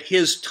that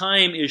his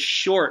time is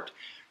short.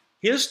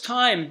 His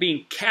time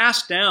being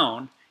cast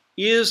down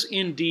is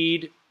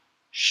indeed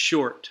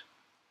short.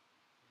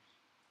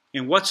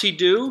 And what's he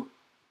do?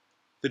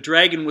 The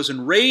dragon was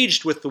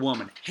enraged with the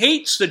woman,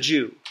 hates the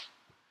Jew.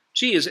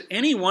 Gee, is it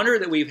any wonder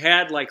that we've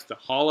had like the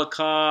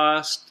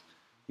Holocaust,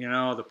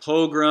 the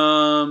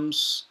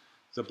pogroms,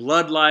 the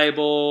blood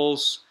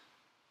libels?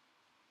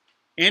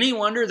 Any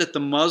wonder that the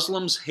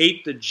Muslims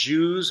hate the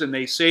Jews and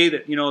they say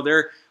that,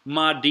 their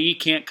Mahdi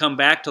can't come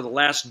back till the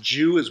last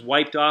Jew is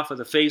wiped off of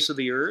the face of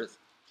the earth?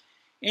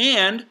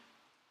 And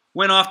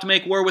went off to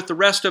make war with the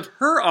rest of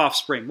her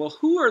offspring. Well,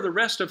 who are the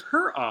rest of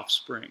her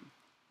offspring?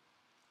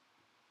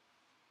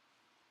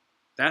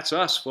 That's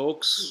us,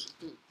 folks.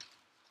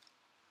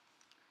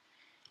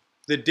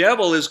 The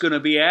devil is going to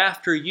be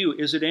after you.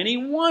 Is it any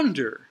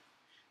wonder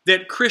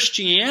that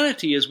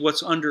Christianity is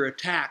what's under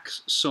attack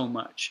so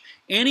much?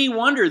 Any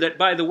wonder that,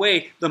 by the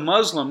way, the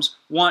Muslims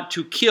want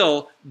to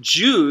kill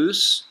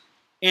Jews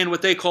and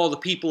what they call the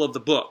people of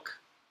the book?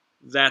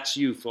 That's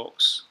you,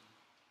 folks.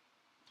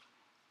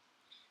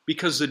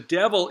 Because the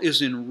devil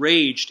is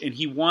enraged and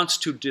he wants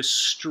to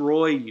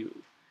destroy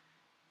you.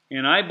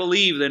 And I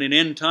believe that in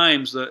end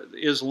times, the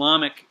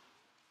Islamic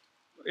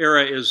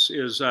era is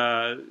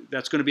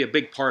that's going to be a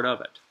big part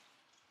of it.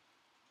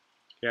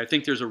 Okay, I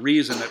think there's a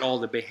reason that all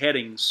the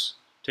beheadings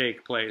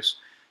take place.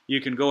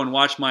 You can go and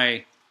watch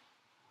my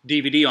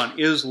DVD on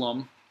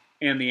Islam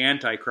and the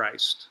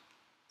Antichrist.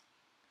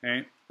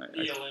 Okay?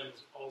 BLM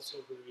is also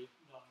very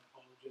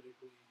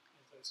non-apologetically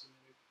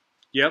anti-Semitic.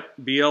 Yep,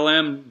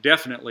 BLM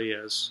definitely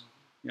is.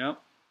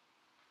 Yep.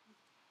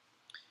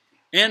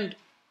 And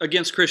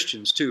against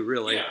Christians too,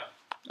 really. Yeah.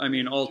 I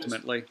mean,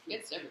 ultimately.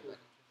 It's everywhere.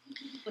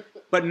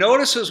 But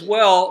notice as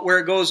well where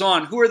it goes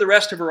on, who are the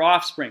rest of her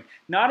offspring?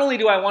 Not only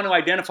do I want to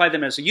identify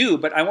them as you,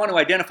 but I want to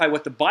identify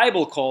what the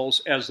Bible calls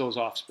as those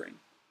offspring.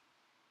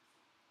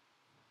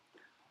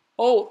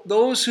 Oh,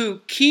 those who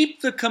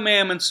keep the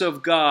commandments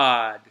of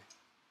God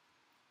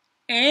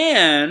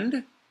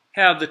and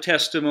have the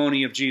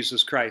testimony of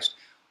Jesus Christ.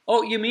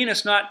 Oh, you mean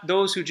it's not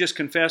those who just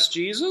confess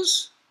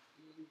Jesus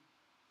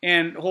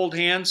and hold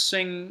hands,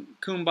 sing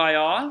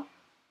Kumbaya?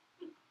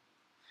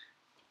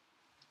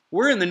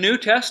 We're in the New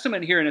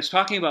Testament here, and it's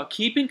talking about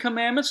keeping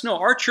commandments. No,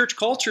 our church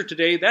culture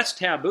today, that's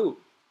taboo.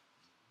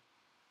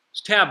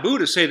 It's taboo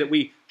to say that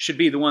we should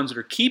be the ones that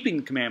are keeping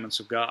the commandments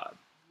of God.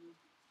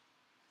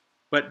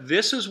 But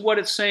this is what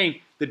it's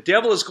saying. The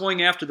devil is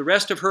going after the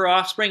rest of her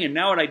offspring, and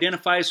now it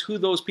identifies who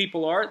those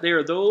people are. They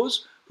are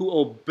those who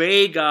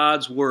obey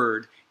God's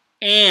word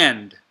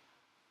and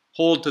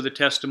hold to the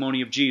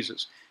testimony of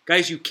Jesus.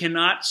 Guys, you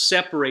cannot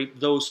separate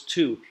those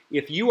two.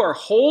 If you are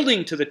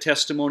holding to the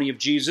testimony of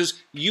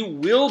Jesus, you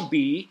will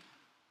be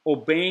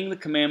obeying the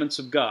commandments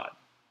of God.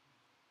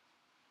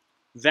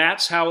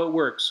 That's how it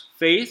works.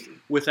 Faith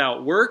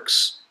without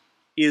works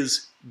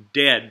is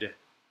dead.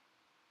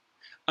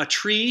 A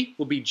tree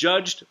will be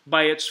judged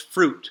by its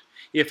fruit.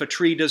 If a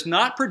tree does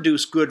not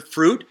produce good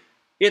fruit,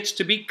 it's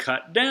to be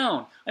cut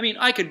down. I mean,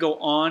 I could go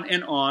on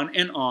and on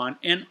and on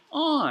and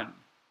on.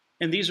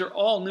 And these are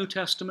all New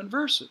Testament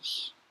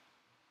verses.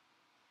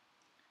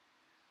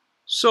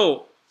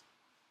 So,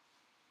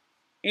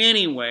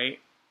 anyway,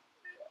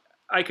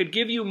 I could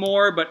give you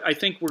more, but I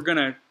think we're going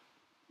to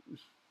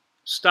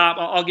stop.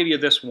 I'll give you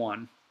this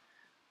one.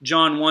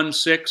 Job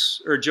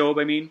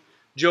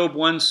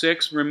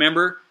 1:6.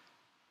 Remember,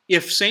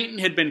 if Satan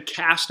had been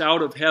cast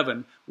out of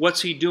heaven,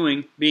 what's he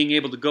doing being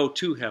able to go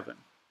to heaven?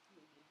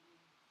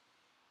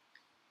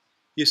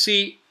 You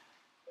see,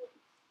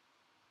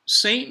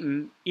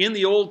 Satan in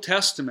the Old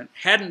Testament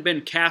hadn't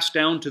been cast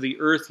down to the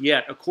earth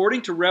yet.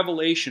 According to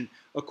Revelation,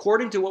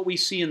 according to what we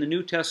see in the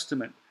New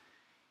Testament,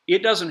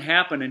 it doesn't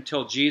happen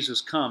until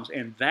Jesus comes.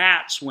 And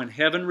that's when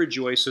heaven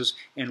rejoices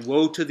and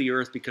woe to the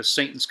earth because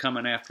Satan's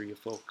coming after you,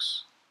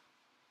 folks.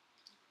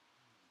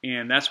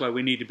 And that's why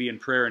we need to be in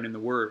prayer and in the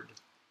Word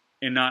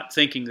and not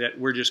thinking that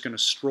we're just going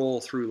to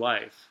stroll through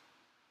life.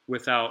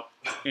 without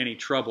any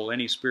trouble,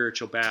 any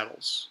spiritual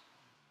battles.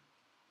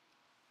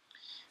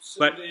 So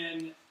But-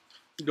 then,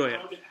 Go ahead.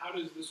 how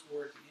does this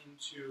work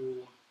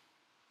into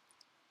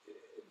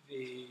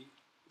the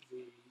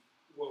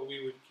what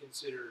we would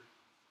consider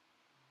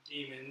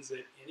demons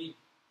at any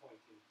point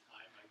in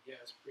time, I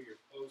guess, pre or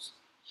post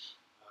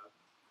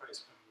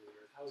Christ coming to the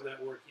earth? How does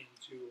that work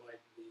into like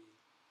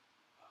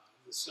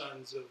the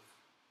sons of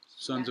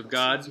Sons of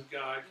God. sons of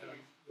God coming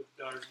with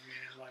daughters of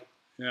man? Like,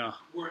 Yeah.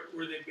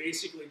 were they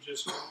basically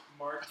just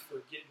marked for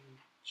getting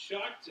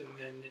shocked, and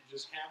then it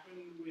just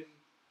happened when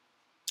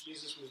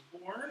Jesus was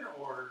born?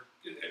 Or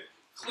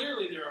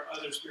clearly there are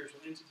other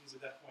spiritual entities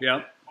at that point Yep.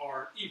 that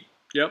are evil.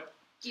 Yep.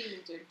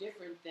 Demons are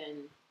different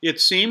than It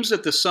seems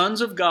that the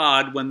sons of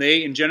God, when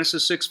they, in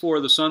Genesis 6:4,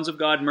 the sons of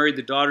God married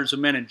the daughters of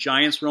men and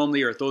giants roamed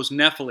the earth, those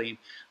Nephilim,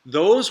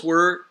 those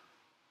were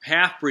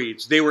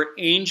half-breeds. They were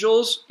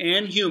angels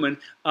and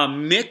human, a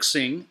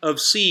mixing of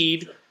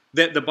seed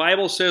that the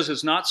Bible says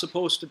is not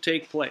supposed to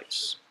take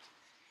place.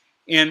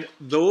 And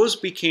those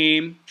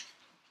became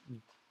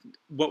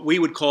what we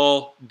would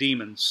call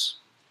demons,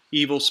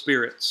 evil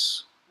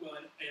spirits. Well,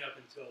 and up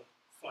until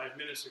 5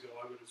 minutes ago,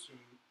 I would have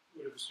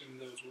assumed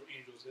those were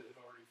angels that had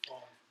already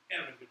fallen from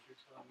heaven, but you're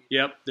telling me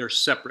Yep, they're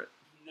separate.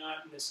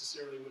 not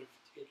necessarily would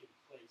have taken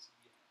place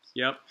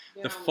yet. Yep.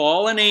 they're The on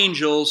fallen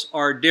angels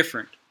are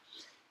different.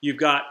 You've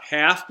got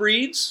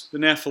half-breeds, the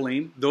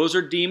Nephilim. Those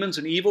are demons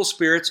and evil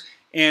spirits.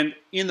 And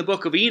in the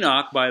book of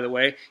Enoch, by the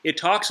way, it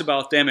talks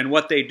about them, and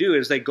what they do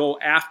is they go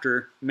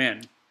after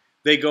men.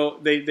 They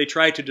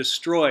try to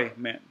destroy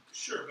men.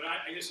 Sure, but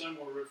I guess I'm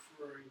more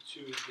referring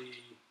to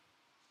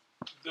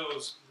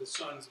the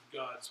sons of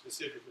God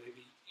specifically,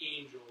 the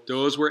angels.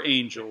 Those were that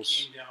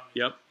angels. came down and-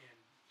 Yep.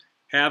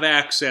 Have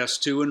access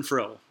to and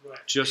fro,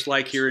 right, just they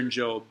like just- here in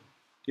Job.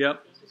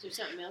 Yep. Is there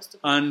something else to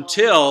call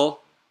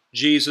Until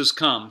Jesus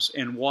comes.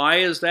 And why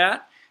is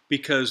that?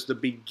 Because the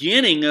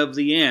beginning of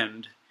the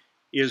end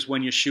is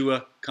when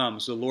Yeshua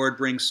comes. The Lord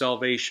brings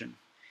salvation.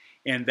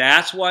 And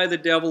that's why the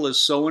devil is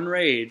so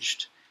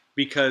enraged,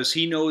 because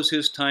he knows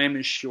his time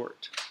is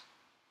short.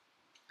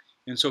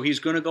 And so he's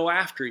going to go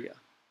after you.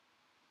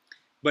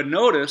 But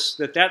notice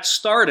that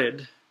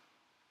started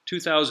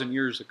 2,000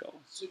 years ago.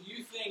 So do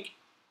you think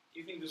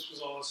this was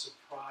all a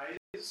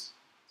surprise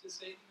to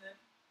Satan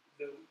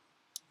then?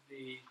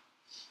 The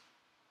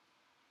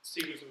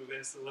sequence of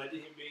events that led to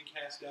him being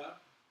cast out?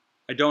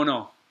 I don't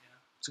know. Yeah.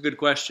 It's a good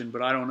question,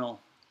 but I don't know.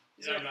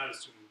 And I'm not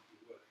assuming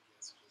he would, I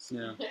guess. Just,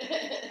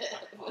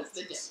 Yeah. What's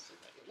the devil?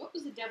 What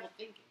was the devil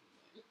thinking?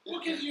 Well,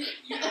 because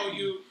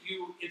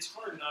it's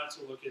hard not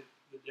to look at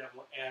the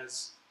devil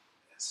as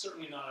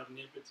certainly not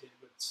omnipotent,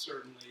 but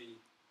certainly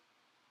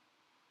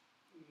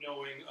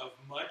knowing of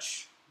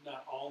much,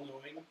 not all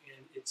knowing.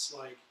 And it's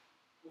like,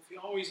 well, if he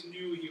always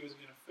knew he was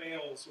going to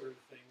fail, sort of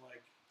thing,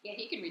 like, Yeah,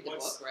 he can read the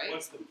what's, book, right?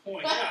 what's the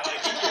point? Yeah,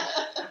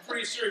 like, I'm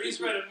pretty sure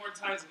he's read it more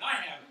times than I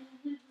have.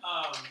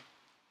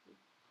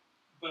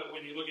 But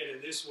when you look at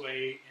it this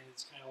way, and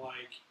it's kind of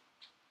like,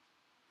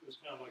 it was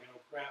kind of like an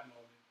oh crap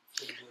moment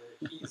from where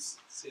he's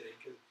sitting,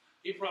 because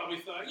he probably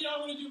thought,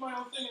 I'm going to do my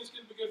own thing, it's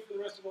going to be good for the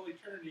rest of all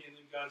eternity, and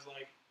then God's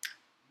like,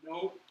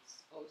 nope.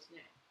 Oh,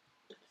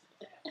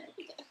 snap.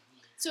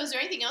 So is there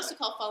anything else to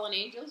call fallen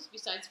angels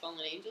besides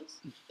fallen angels?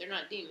 They're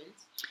not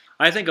demons.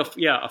 I think,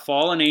 a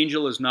fallen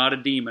angel is not a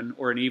demon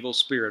or an evil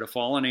spirit. A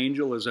fallen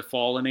angel is a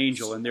fallen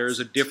angel, and there is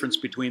a difference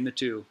between the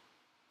two.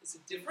 Is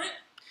it different?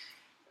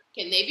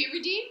 Can they be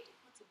redeemed?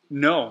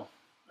 No,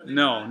 Are they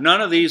no, not?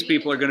 none of these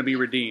people are going to be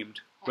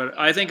redeemed. But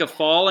I think a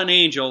fallen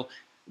angel,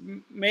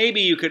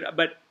 maybe you could,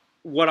 but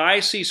what I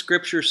see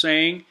Scripture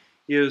saying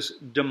is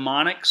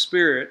demonic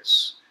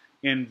spirits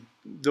and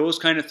those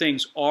kind of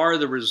things are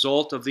the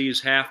result of these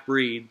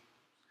half-breed.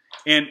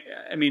 And,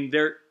 I mean,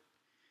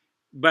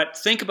 but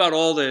think about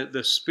all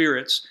the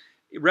spirits.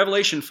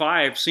 Revelation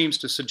 5 seems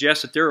to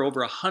suggest that there are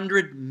over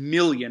 100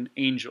 million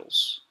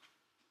angels.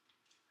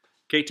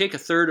 Okay, take a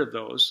third of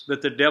those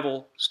that the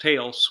devil's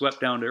tail swept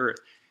down to earth.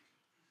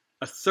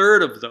 A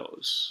third of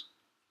those.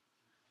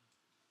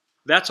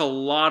 That's a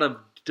lot of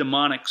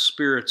demonic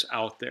spirits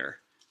out there.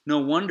 No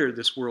wonder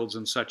this world's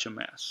in such a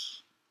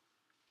mess.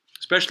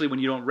 Especially when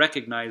you don't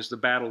recognize the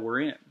battle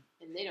we're in.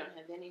 And they don't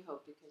have any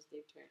hope because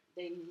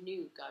they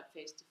knew God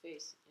face to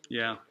face.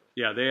 Yeah,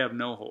 they have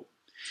no hope.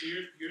 So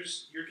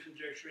you're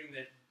conjecturing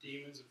that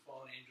demons and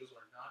fallen angels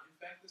are not,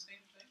 in fact, the same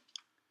thing?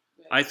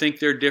 I think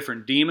they're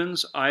different.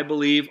 Demons, I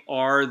believe,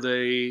 are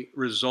the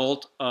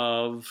result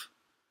of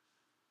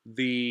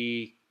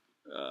the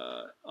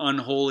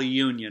unholy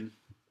union.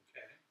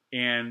 Okay.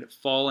 And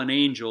fallen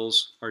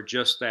angels are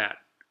just that.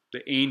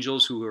 The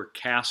angels who are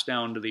cast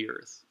down to the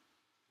earth.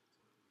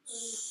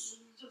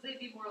 So they'd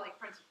be more like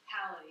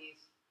principalities.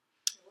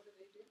 What do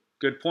they do?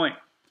 Good point.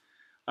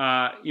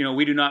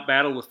 We do not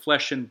battle with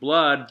flesh and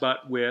blood,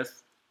 but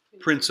with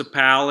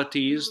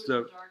principalities,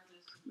 Rulers of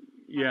darkness,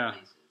 high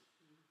places.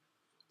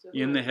 So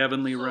in the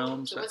heavenly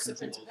realms. So that what's the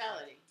kind of thing.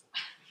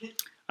 principality?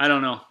 I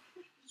don't know.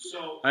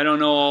 So I don't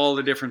know all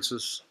the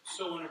differences.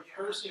 So when a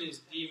person is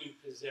demon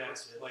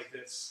possessed, like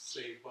let's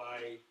say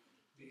by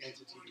the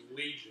entity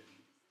Legion,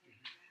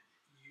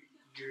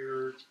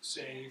 you're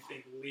saying you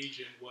think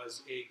Legion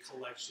was a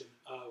collection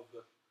of,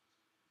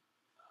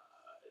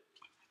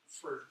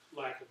 for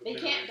lack of a They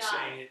better can't way of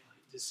die. saying it,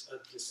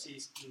 a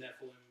deceased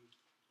Nephilim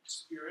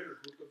spirit or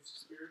group of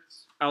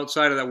spirits?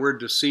 Outside of that word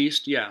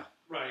deceased, yeah.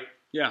 Right.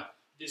 Yeah.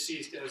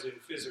 Deceased as in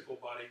physical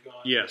body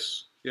gone.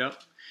 Yes.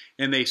 Yep.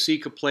 And they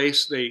seek a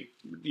place.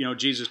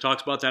 Jesus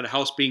talks about that, a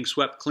house being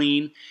swept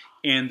clean,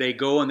 and they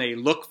go and they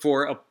look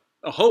for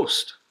a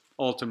host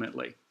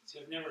ultimately. See,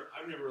 I've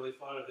never really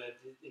thought of that.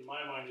 In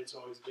my mind, it's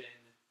always been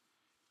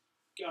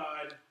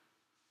God,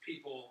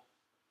 people,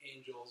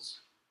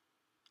 angels,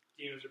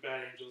 demons or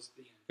bad angels.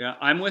 The end. Yeah,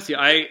 I'm with you.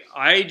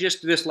 I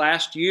just this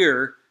last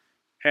year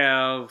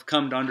have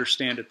come to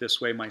understand it this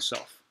way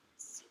myself.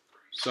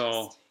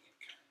 So,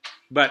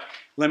 but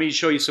let me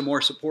show you some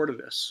more support of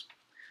this.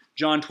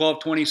 John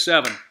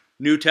 12:27,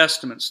 New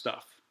Testament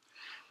stuff.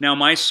 Now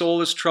my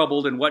soul is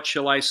troubled, and what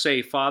shall I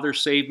say? Father,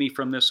 save me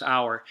from this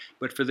hour.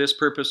 But for this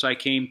purpose I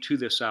came to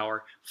this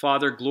hour.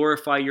 Father,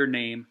 glorify your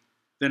name.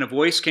 Then a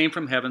voice came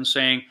from heaven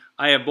saying,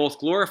 I have both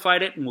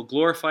glorified it and will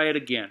glorify it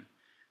again.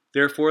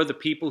 Therefore the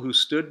people who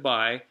stood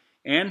by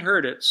and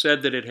heard it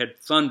said that it had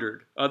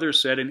thundered.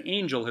 Others said, an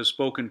angel has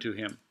spoken to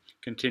him.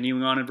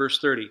 Continuing on in verse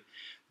 30.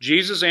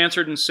 Jesus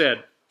answered and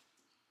said,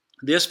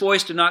 this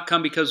voice did not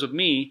come because of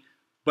me,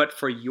 but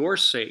for your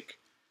sake.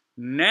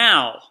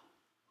 Now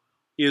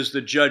is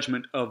the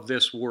judgment of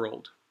this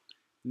world.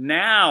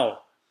 Now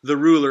the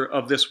ruler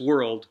of this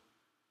world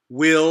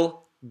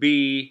will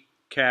be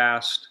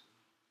cast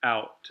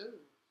out.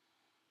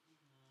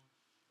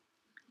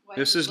 Why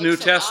This does is it New look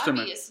so Testament.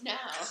 obvious now?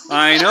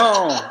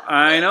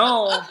 I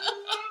know.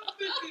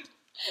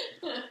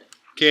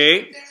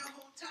 Okay,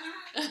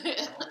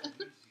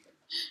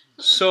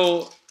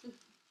 so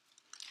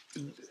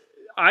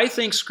I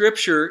think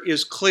Scripture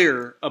is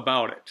clear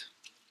about it.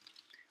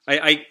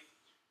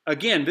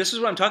 Again, this is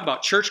what I'm talking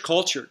about, church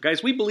culture.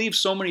 Guys, we believe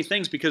so many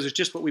things because it's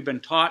just what we've been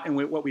taught and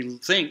what we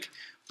think,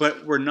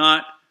 but we're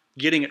not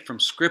getting it from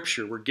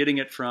Scripture. We're getting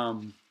it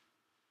from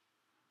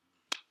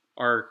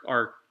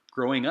our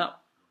growing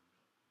up.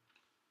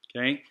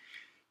 Okay?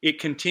 It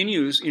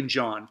continues in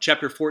John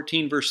chapter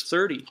 14, verse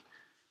 30.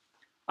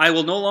 I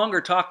will no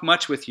longer talk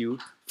much with you,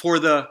 for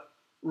the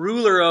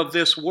ruler of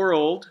this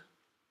world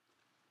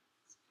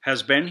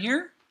has been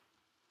here,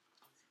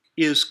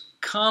 is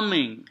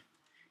coming,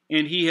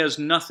 and he has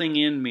nothing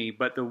in me,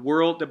 but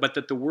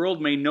that the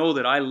world may know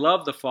that I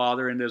love the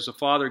Father, and as the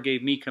Father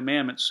gave me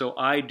commandments, so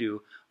I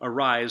do.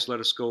 Arise, let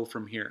us go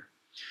from here.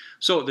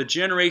 So the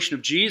generation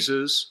of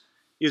Jesus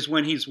is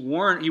when he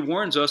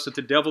warns us that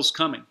the devil's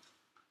coming.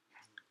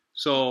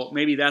 So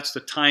maybe that's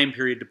the time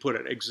period to put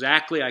it.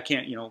 Exactly, I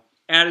can't,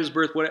 at his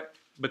birth,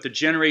 but the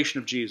generation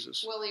of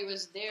Jesus. Well, he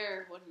was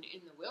there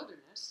in the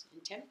wilderness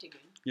and tempting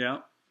him. Yeah.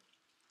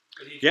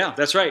 But he Yeah,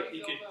 that's right.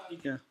 He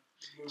could Yeah.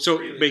 move So,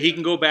 freely. but he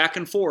can go back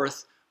and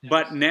forth.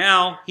 But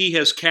now he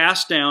has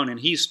cast down and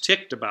he's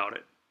ticked about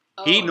it.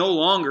 He Oh. no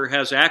longer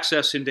has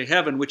access into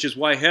heaven, which is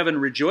why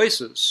heaven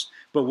rejoices.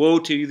 But woe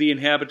to the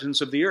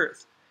inhabitants of the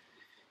earth.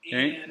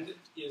 Okay. And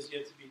he is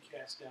yet to be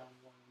cast down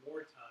one more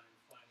time,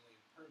 finally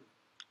and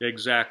permanently.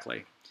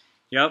 Exactly.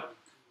 Yep.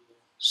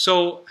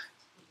 So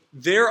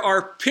there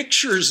are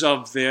pictures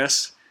of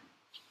this.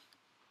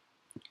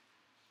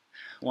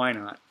 Why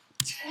not?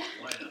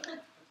 Why not?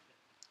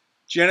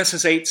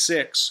 Genesis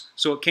 8:6.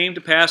 So it came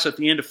to pass at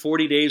the end of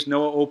 40 days,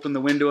 Noah opened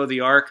the window of the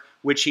ark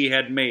which he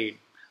had made.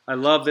 I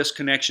love this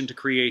connection to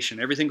creation.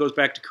 Everything goes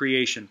back to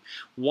creation.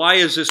 Why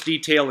is this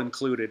detail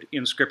included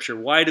in Scripture?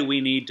 Why do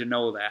we need to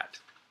know that?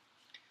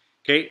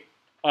 Okay,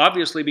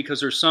 obviously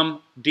because there's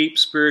some deep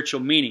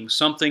spiritual meaning,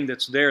 something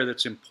that's there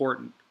that's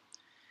important.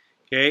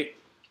 Okay,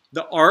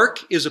 the ark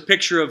is a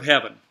picture of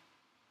heaven.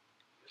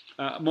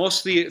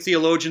 Most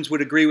theologians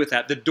would agree with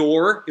that. The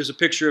door is a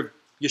picture of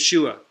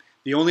Yeshua.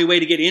 The only way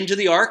to get into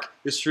the ark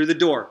is through the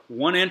door.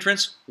 One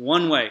entrance,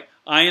 one way.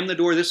 I am the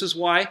door. This is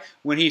why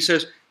when he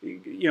says,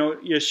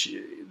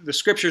 the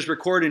Scriptures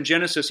record in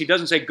Genesis, he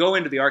doesn't say go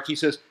into the ark. He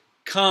says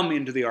come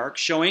into the ark,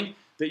 showing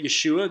that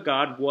Yeshua,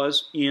 God,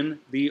 was in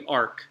the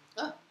ark.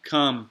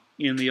 Come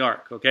in the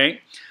ark,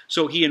 okay?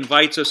 So he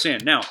invites us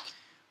in. Now,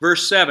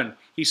 verse 7,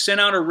 he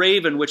sent out a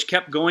raven which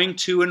kept going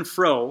to and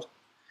fro.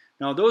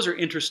 Now, those are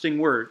interesting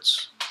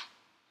words.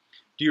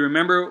 Do you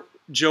remember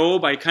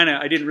Job? I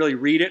didn't really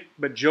read it,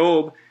 but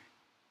Job,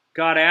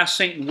 God asked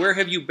Satan, where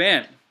have you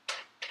been?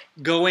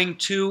 Going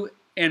to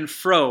and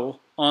fro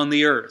on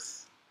the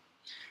earth.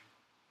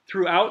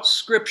 Throughout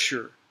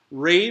Scripture,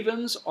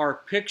 ravens are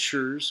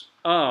pictures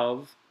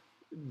of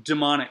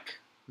demonic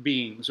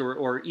beings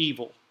or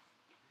evil.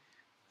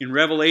 In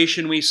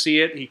Revelation we see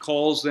it. He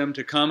calls them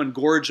to come and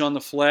gorge on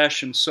the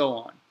flesh and so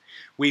on.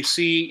 We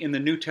see in the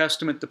New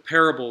Testament the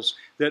parables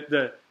that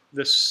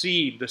the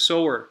seed, the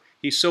sower,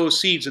 he sows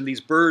seeds and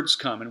these birds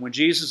come. And when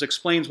Jesus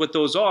explains what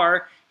those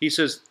are, he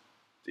says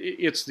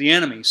it's the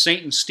enemy.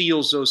 Satan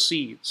steals those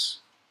seeds.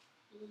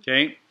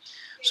 Okay?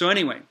 So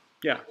anyway,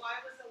 yeah. Why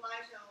was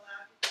Elijah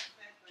allowed to be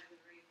fed by the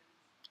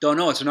ravens? Don't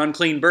know. It's an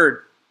unclean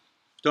bird.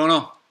 Don't know. I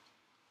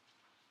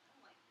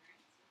don't like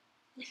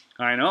your answer.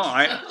 I know.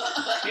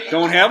 I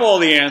don't have all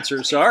the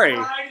answers. Sorry.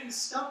 Pride in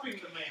stumping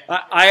the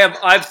man.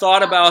 I've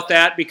thought about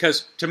that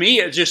because to me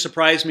it just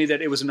surprised me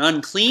that it was an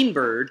unclean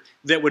bird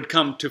that would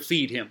come to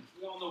feed him.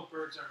 We all know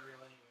birds aren't real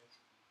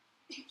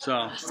anyways.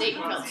 So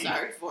Satan felt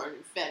sorry for him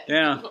and fed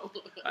Yeah. him.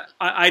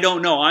 I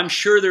don't know. I'm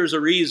sure there's a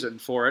reason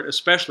for it,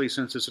 especially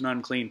since it's an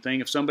unclean thing.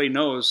 If somebody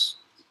knows,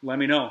 let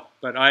me know.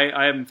 But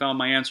I haven't found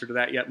my answer to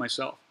that yet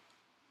myself.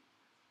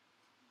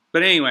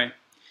 But anyway,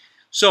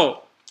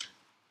 so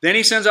then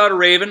he sends out a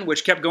raven,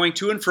 which kept going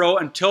to and fro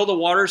until the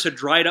waters had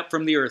dried up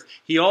from the earth.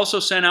 He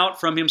also sent out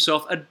from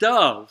himself a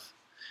dove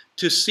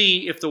to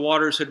see if the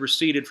waters had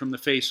receded from the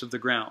face of the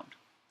ground.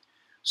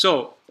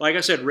 So, like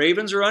I said,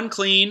 ravens are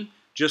unclean.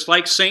 Just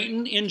like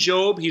Satan in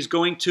Job, he's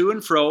going to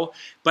and fro.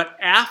 But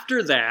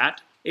after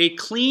that, a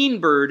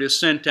clean bird is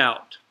sent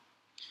out.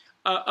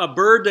 A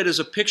bird that is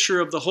a picture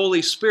of the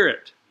Holy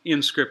Spirit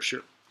in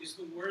Scripture. Is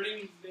the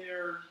wording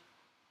there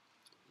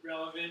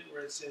relevant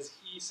where it says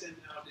he sent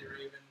out a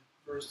raven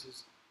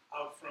versus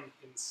out from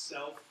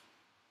himself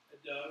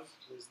a dove?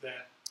 Or is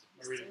that,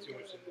 am I reading too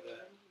much into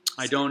that?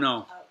 I don't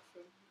know.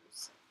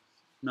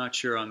 Not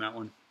sure on that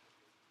one.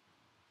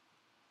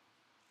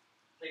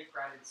 Take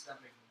pride in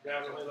stumping.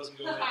 Rabbit hole doesn't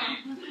go that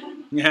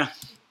deep. Yeah.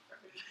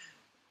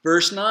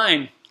 Verse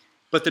 9.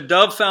 But the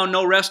dove found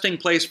no resting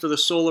place for the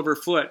sole of her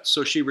foot,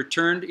 so she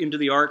returned into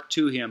the ark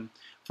to him.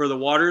 For the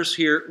waters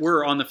here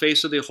were on the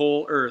face of the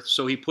whole earth.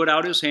 So he put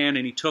out his hand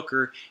and he took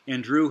her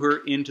and drew her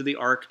into the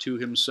ark to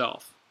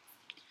himself.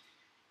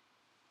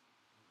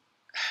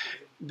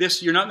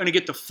 You're not going to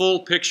get the full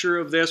picture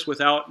of this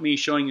without me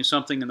showing you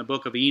something in the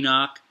book of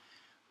Enoch,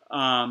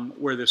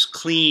 where this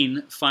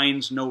clean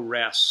finds no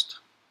rest.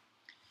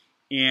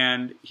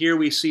 And here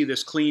we see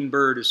this clean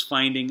bird is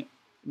finding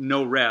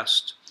no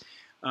rest.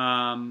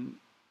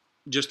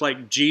 Just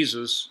like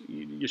Jesus,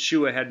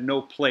 Yeshua had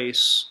no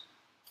place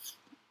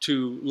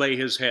to lay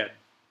his head,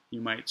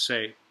 you might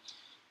say.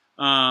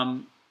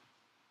 The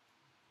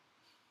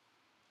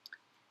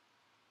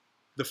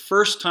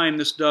first time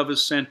this dove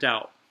is sent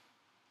out,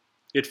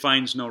 it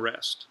finds no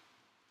rest.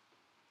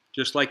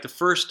 Just like the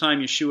first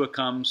time Yeshua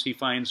comes, he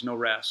finds no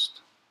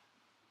rest.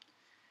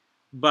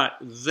 But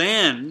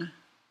then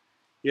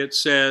it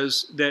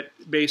says that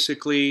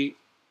basically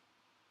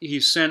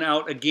he's sent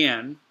out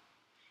again.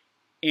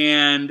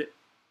 And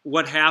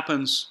what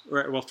happens,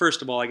 well,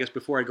 first of all, I guess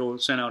before I go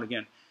sent out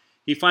again,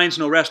 he finds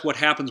no rest. What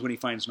happens when he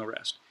finds no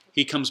rest?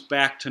 He comes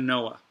back to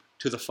Noah,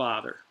 to the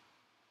Father.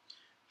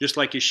 Just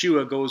like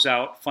Yeshua goes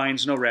out,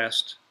 finds no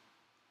rest,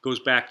 goes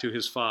back to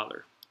his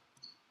Father.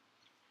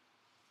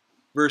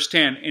 Verse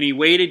 10, and he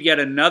waited yet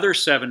another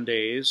 7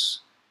 days,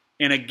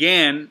 and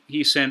again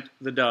he sent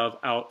the dove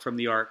out from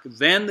the ark.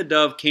 Then the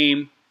dove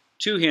came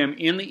to him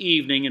in the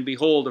evening, and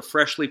behold, a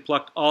freshly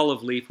plucked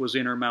olive leaf was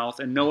in her mouth,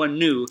 and Noah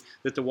knew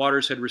that the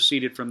waters had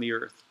receded from the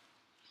earth.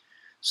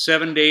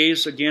 7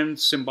 days, again,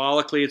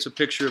 symbolically, it's a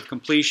picture of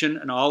completion.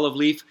 An olive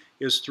leaf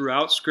is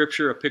throughout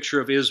Scripture a picture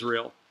of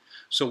Israel.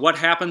 So what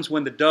happens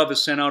when the dove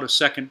is sent out a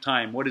second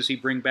time? What does he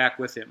bring back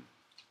with him?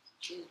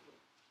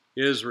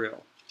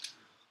 Israel.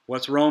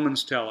 What's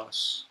Romans tell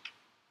us?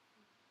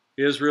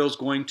 Israel's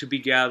going to be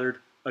gathered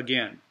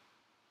again.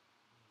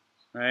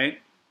 Right?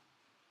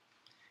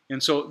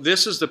 And so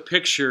this is the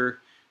picture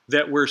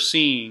that we're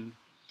seeing.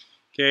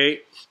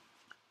 Okay?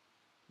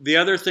 The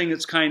other thing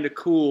that's kind of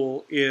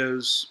cool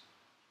is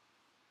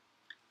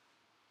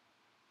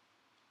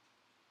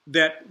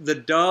that the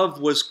dove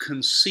was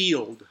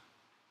concealed,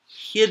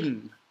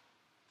 hidden,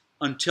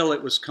 until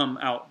it was come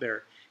out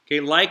there. Okay,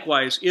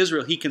 likewise,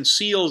 Israel, he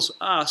conceals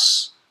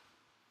us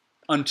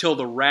until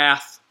the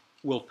wrath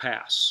will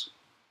pass.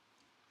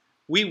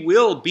 We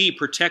will be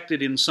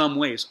protected in some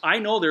ways. I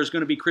know there's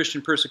going to be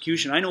Christian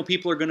persecution. I know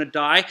people are going to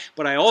die,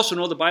 but I also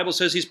know the Bible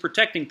says he's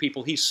protecting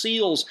people. He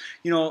seals,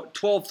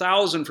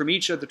 12,000 from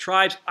each of the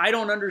tribes. I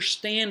don't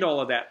understand all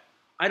of that.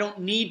 I don't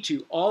need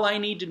to. All I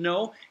need to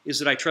know is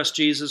that I trust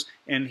Jesus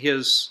and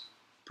his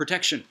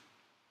protection.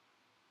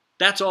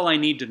 That's all I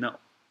need to know.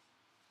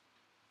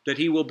 That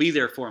he will be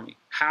there for me.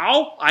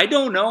 How? I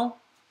don't know.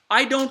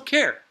 I don't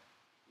care.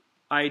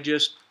 I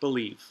just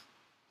believe.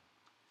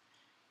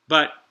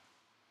 But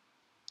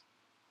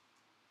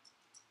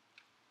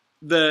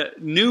the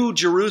new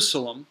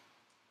Jerusalem,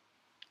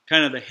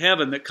 kind of the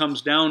heaven that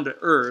comes down to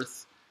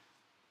earth,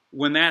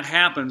 when that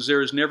happens,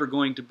 there is never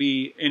going to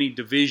be any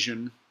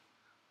division,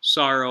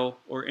 sorrow,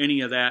 or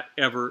any of that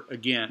ever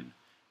again.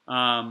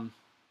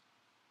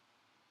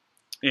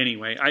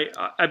 Anyway,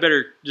 I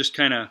better just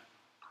kind of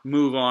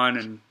move on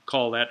and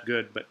call that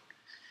good. But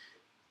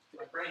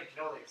My brain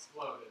can only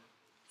explode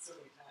so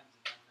many times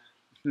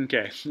in that.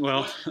 okay,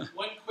 well,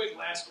 One quick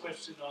last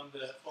question on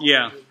the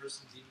Yeah. fallen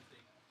versus demon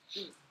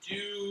thing.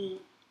 Do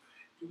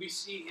we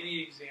see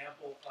any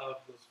example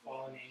of those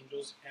fallen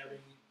angels having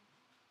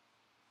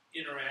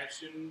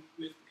interaction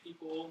with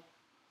people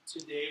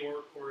today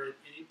or at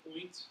any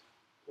point?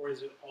 Or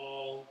is it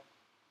all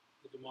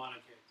the demonic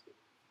activity?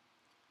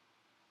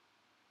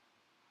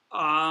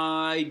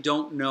 I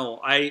don't know.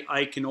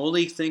 I can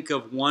only think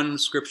of one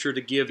scripture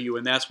to give you,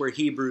 and that's where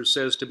Hebrews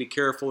says to be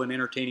careful in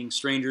entertaining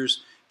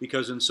strangers,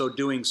 because in so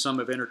doing some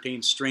have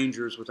entertained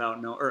strangers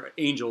or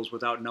angels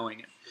without knowing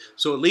it.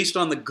 So at least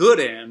on the good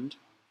end,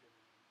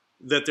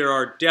 that there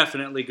are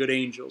definitely good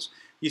angels.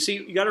 You see,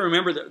 you got to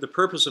remember that the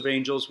purpose of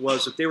angels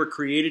was that they were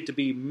created to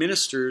be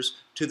ministers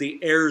to the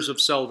heirs of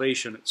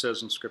salvation, it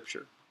says in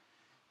Scripture.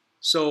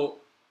 So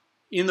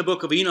in the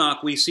book of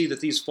Enoch, we see that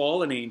these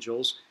fallen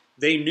angels,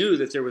 they knew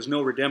that there was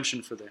no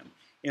redemption for them.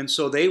 And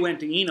so they went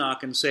to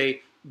Enoch and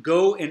say,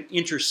 go and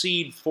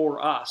intercede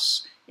for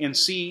us and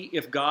see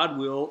if God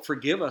will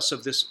forgive us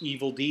of this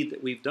evil deed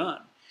that we've done.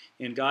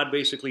 And God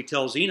basically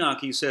tells Enoch,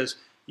 he says,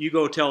 you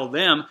go tell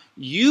them,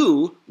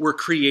 you were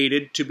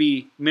created to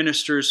be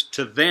ministers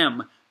to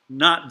them,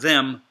 not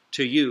them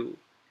to you.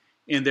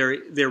 And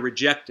they're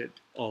rejected,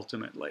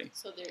 ultimately.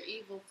 So their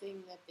evil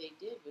thing that they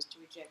did was to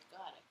reject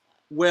God, I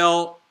thought.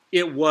 Well,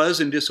 it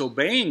was in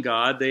disobeying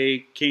God.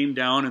 They came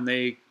down and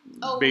they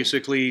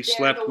basically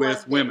slept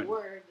with women.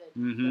 Were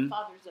the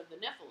fathers of the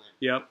Nephilim.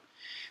 Yep.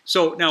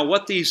 So now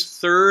what these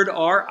third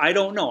are, I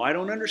don't know. I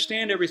don't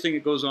understand everything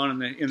that goes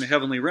on in the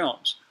heavenly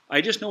realms. I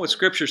just know what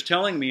Scripture's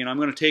telling me, and I'm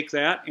going to take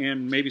that,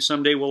 and maybe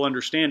someday we'll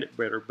understand it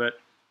better. But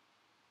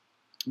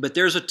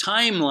there's a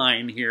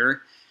timeline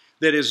here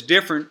that is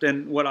different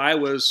than what I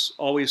was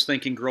always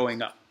thinking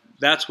growing up.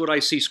 That's what I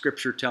see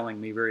Scripture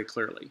telling me very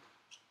clearly.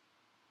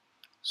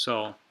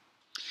 So,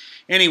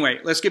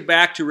 anyway, let's get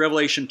back to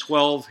Revelation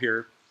 12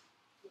 here.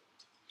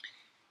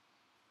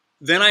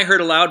 Then I heard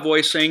a loud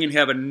voice saying in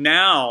heaven,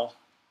 now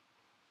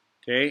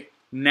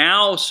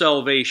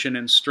salvation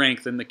and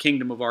strength in the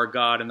kingdom of our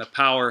God and the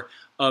power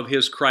of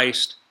his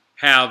Christ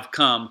have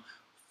come.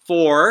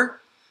 For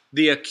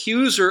the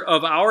accuser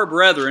of our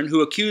brethren,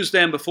 who accused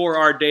them before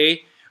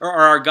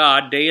our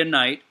God day and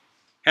night,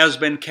 has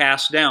been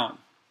cast down.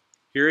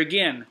 Here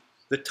again,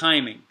 the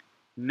timing,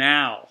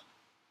 now.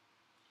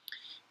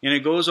 And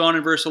it goes on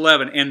in verse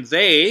 11. And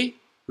they,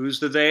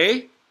 who's the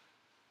they?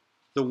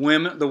 The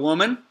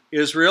woman,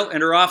 Israel,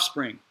 and her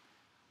offspring,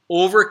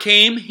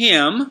 overcame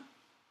him,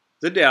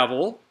 the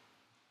devil,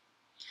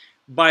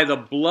 by the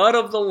blood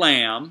of the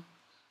Lamb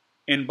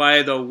and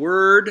by the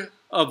word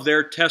of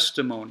their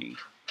testimony.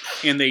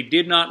 And they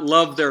did not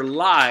love their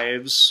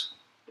lives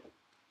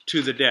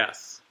to the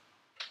death.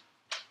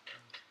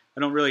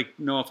 I don't really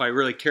know if I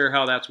really care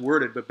how that's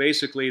worded, but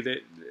basically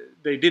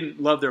they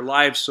didn't love their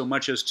lives so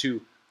much as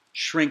to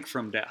shrink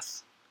from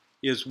death,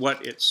 is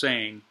what it's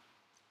saying.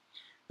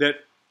 That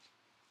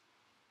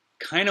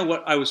kind of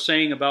what I was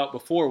saying about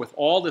before with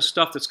all the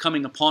stuff that's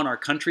coming upon our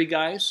country,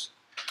 guys.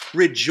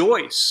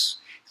 Rejoice.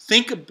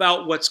 Think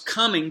about what's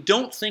coming.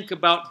 Don't think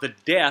about the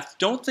death.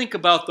 Don't think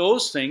about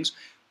those things,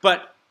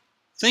 but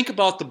think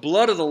about the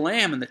blood of the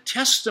Lamb and the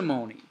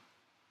testimony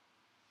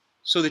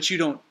so that you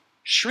don't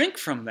shrink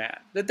from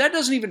that. That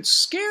doesn't even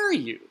scare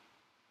you.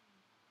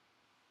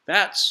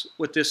 That's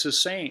what this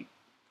is saying.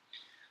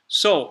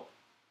 So,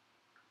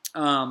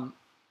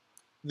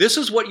 this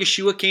is what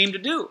Yeshua came to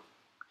do.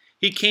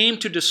 He came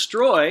to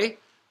destroy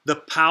the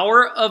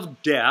power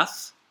of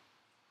death,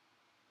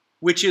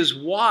 which is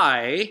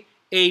why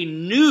a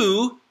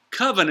new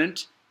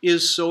covenant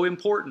is so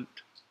important.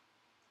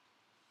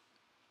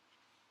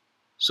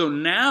 So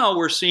now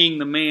we're seeing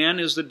the man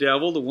is the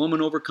devil, the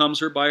woman overcomes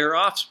her by her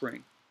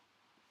offspring.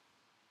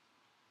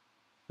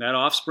 That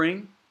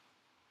offspring,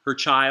 her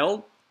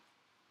child,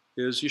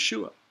 is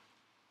Yeshua.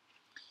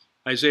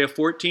 Isaiah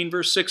 14,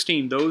 verse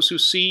 16, those who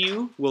see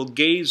you will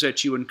gaze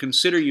at you and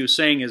consider you,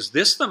 saying, is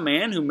this the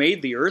man who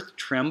made the earth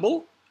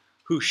tremble,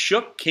 who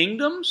shook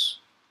kingdoms,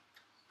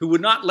 who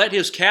would not let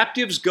his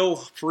captives go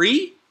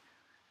free?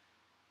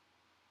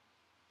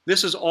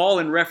 This is all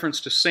in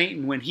reference to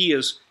Satan when he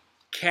is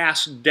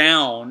cast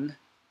down.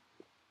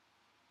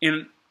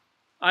 And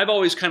I've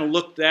always kind of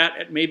looked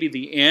at maybe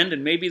the end,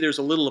 and maybe there's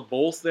a little of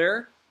both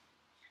there.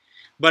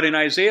 But in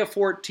Isaiah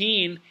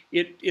 14,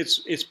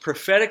 it's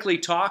prophetically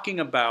talking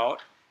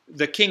about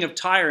the king of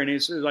Tyre, and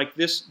it's like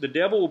this: the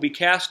devil will be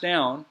cast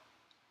down,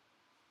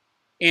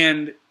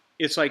 and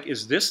it's like,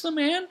 is this the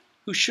man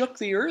who shook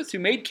the earth, who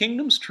made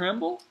kingdoms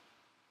tremble?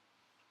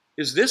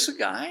 Is this a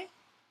guy?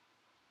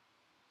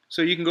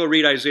 So you can go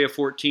read Isaiah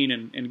 14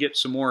 and get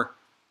some more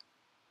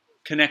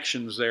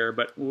connections there,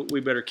 but we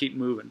better keep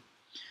moving.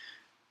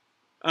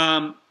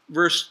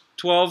 Verse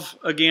 12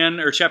 again,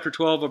 or chapter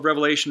 12 of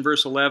Revelation,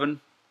 verse 11.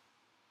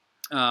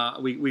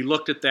 We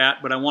looked at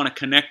that, but I want to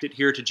connect it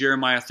here to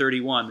Jeremiah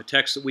 31, the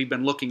text that we've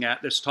been looking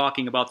at that's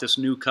talking about this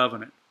new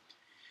covenant.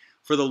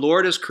 For the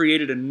Lord has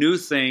created a new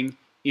thing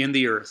in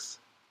the earth.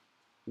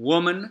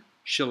 Woman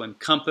shall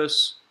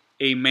encompass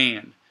a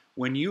man.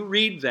 When you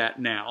read that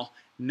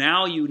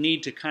now you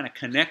need to kind of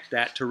connect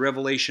that to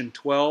Revelation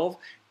 12,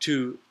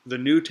 to the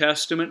New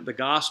Testament, the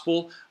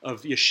gospel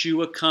of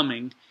Yeshua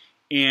coming.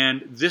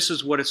 And this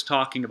is what it's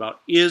talking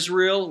about.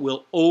 Israel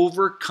will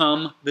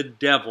overcome the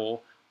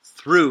devil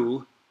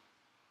through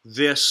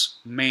this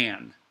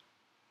man.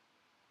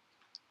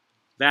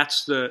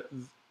 That's the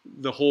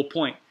whole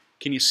point.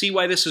 Can you see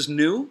why this is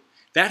new?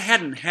 That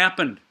hadn't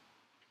happened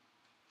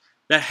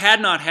That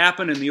had not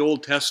happened in the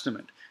Old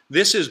Testament.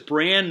 This is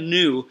brand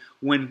new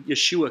when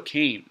Yeshua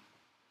came.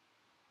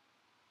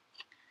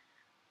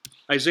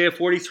 Isaiah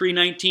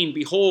 43:19,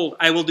 behold,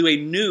 I will do a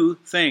new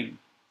thing.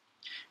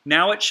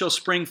 Now it shall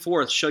spring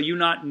forth. Shall you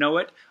not know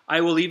it? I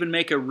will even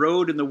make a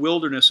road in the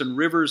wilderness and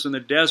rivers in the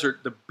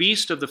desert. The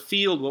beast of the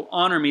field will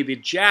honor me, the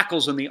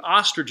jackals and the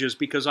ostriches,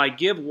 because I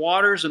give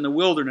waters in the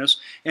wilderness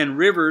and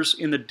rivers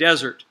in the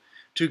desert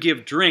to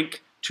give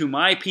drink to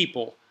my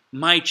people,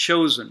 my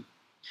chosen.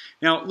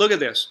 Now, look at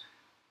this.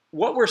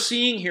 What we're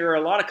seeing here are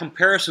a lot of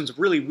comparisons of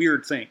really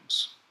weird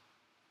things.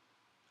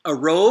 A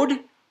road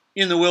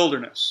in the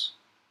wilderness.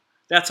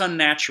 That's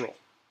unnatural.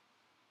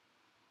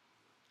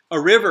 A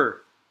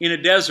river in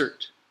a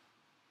desert.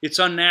 It's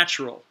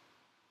unnatural.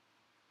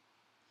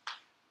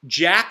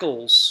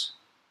 Jackals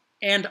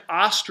and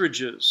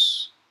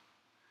ostriches.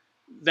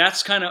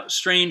 That's kind of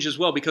strange as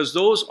well, because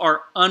those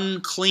are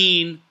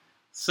unclean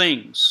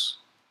things.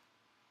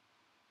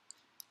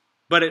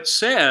 But it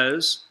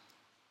says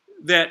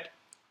that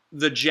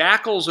the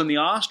jackals and the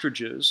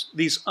ostriches,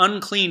 these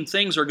unclean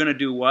things, are going to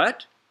do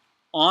what?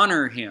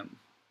 Honor him.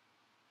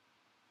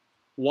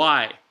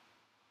 Why?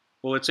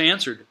 Well, it's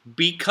answered.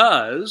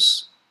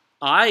 Because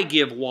I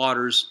give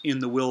waters in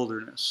the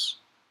wilderness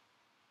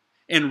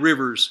and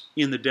rivers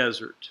in the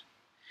desert.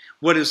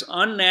 What is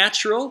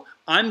unnatural,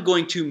 I'm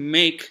going to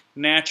make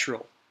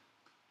natural.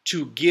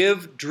 To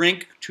give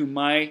drink to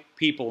my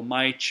people,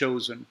 my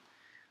chosen.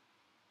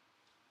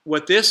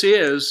 What this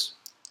is,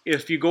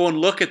 if you go and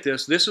look at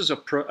this, this is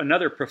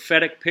another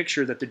prophetic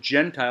picture that the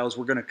Gentiles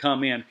were going to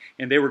come in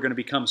and they were going to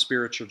become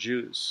spiritual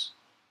Jews.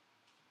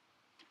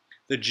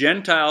 The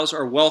Gentiles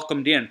are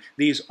welcomed in.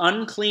 These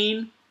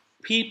unclean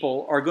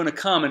people are going to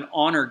come and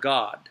honor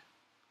God.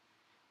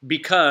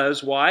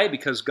 Because, why?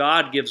 Because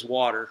God gives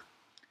water.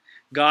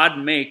 God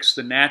makes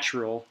the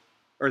natural,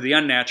 or the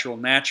unnatural,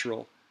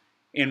 natural.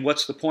 And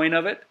what's the point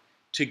of it?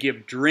 To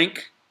give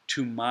drink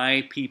to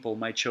my people,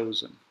 my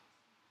chosen.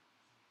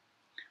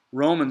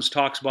 Romans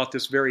talks about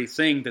this very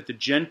thing, that the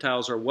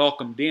Gentiles are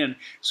welcomed in.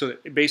 So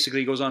it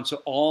basically goes on,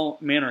 so all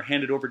men are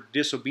handed over to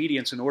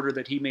disobedience in order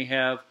that he may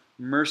have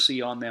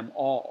mercy on them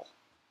all.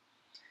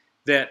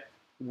 That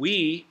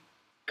we,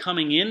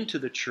 coming into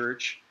the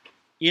church,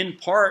 in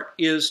part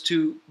is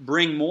to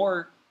bring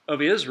more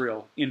of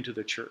Israel into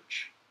the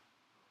church.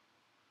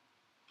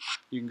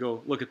 You can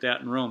go look at that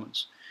in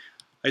Romans.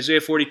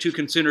 Isaiah 42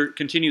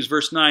 continues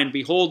verse 9,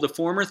 behold, the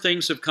former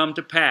things have come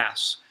to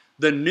pass.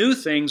 The new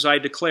things I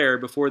declare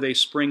before they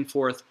spring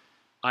forth,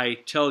 I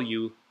tell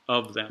you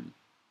of them.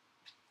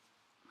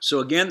 So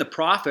again, the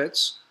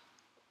prophets,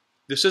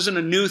 this isn't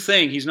a new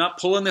thing. He's not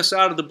pulling this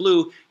out of the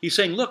blue. He's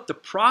saying, look, the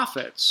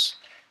prophets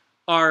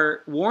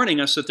are warning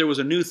us that there was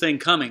a new thing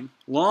coming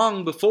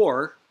long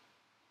before.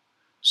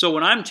 So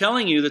when I'm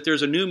telling you that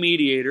there's a new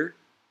mediator,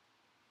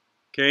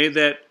 okay,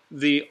 that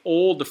the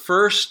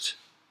first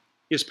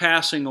is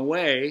passing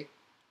away,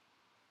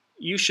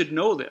 you should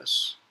know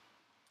this.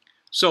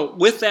 So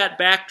with that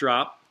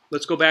backdrop,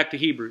 let's go back to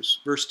Hebrews,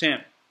 verse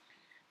 10.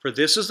 For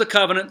this is the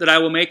covenant that I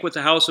will make with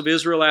the house of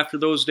Israel after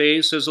those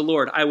days, says the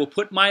Lord. I will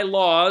put my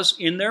laws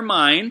in their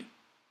mind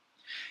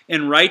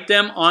and write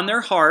them on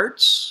their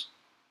hearts,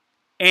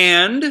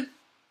 and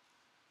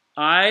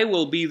I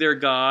will be their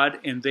God,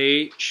 and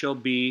they shall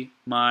be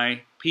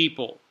my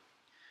people.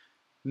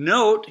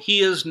 Note,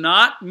 he is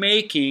not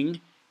making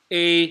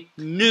a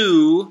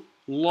new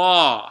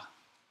law.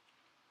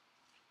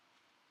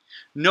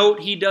 Note,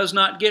 he does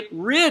not get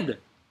rid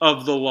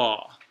of the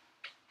law.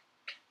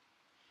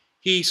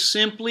 He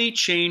simply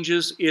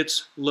changes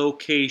its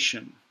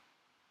location.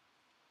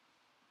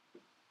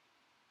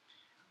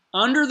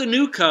 Under the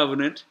new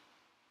covenant,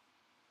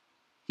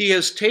 he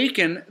has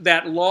taken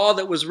that law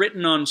that was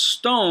written on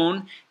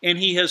stone and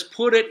he has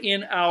put it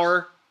in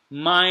our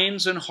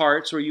minds and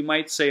hearts, or you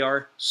might say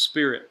our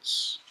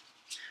spirits.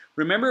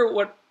 Remember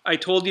what I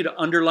told you to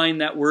underline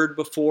that word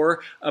before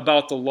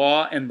about the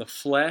law and the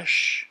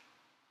flesh?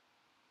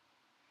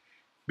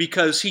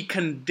 Because he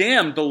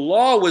condemned, the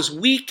law was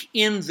weak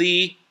in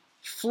the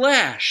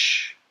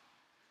flesh,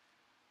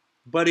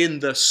 but in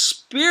the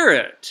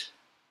spirit,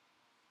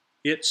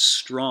 it's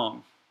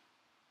strong.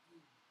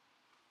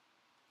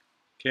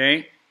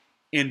 Okay?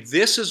 And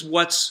this is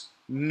what's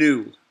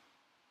new.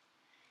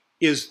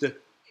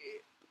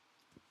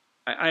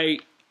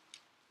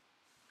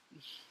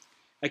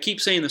 I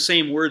keep saying the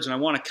same words, and I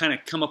want to kind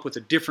of come up with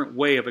a different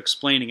way of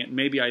explaining it.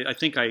 Maybe I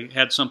think I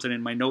had something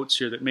in my notes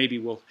here that maybe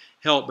will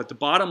help. But the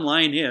bottom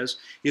line is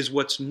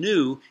what's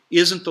new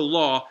isn't the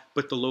law,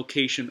 but the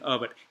location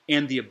of it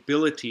and the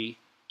ability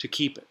to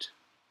keep it.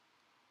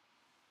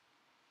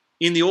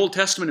 In the Old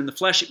Testament, in the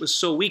flesh, it was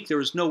so weak, there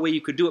was no way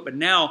you could do it. But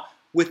now,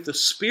 with the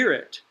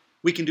Spirit,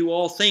 we can do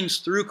all things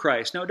through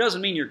Christ. Now, it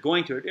doesn't mean you're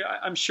going to.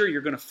 I'm sure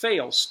you're going to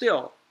fail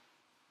still.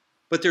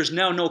 But there's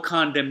now no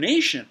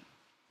condemnation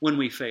when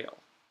we fail.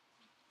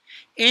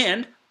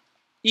 And,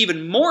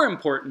 even more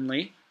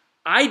importantly,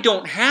 I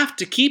don't have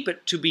to keep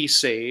it to be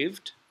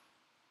saved.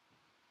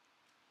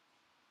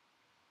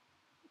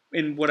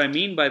 And what I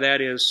mean by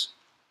that is,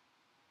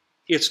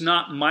 It's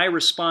not my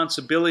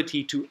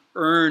responsibility to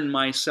earn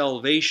my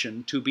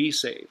salvation to be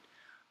saved.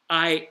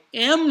 I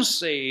am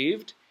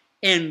saved,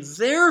 and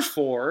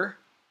therefore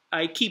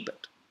I keep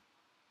it.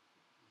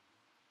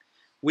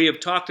 We have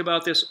talked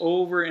about this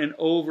over and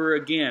over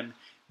again,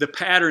 the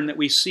pattern that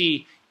we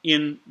see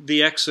in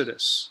the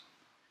Exodus.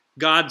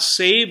 God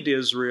saved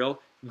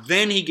Israel,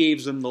 then he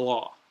gave them the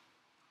law.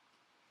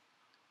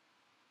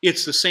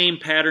 It's the same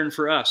pattern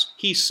for us.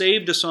 He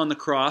saved us on the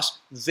cross,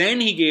 then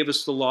he gave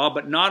us the law,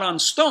 but not on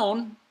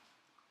stone,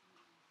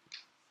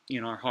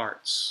 in our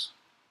hearts,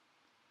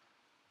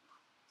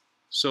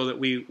 so that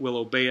we will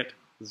obey it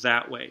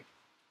that way.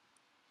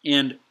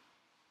 And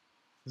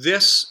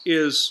this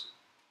is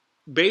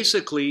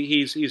basically,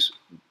 he's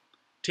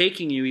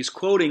taking you, he's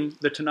quoting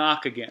the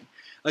Tanakh again.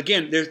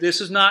 Again,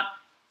 this is not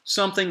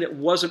something that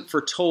wasn't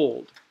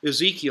foretold.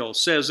 Ezekiel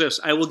says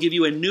this, I will give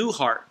you a new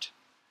heart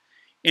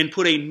and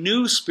put a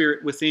new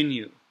spirit within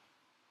you.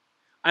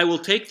 I will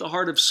take the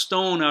heart of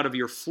stone out of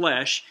your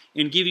flesh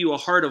and give you a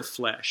heart of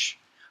flesh.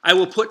 I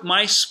will put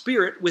my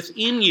spirit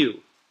within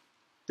you.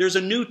 There's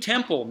a new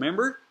temple,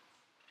 remember?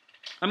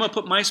 I'm going to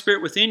put my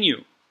spirit within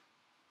you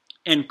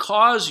and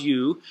cause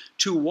you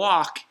to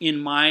walk in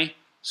my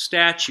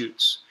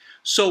statutes.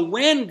 So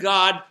when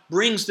God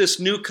brings this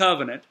new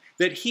covenant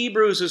that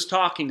Hebrews is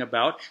talking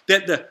about,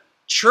 that the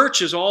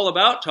church is all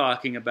about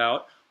talking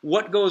about,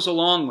 what goes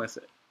along with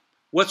it?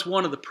 What's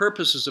one of the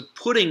purposes of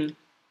putting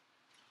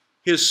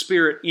his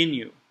spirit in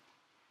you?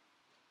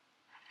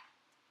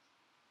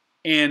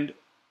 And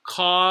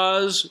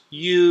cause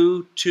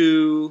you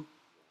to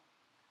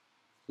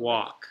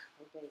walk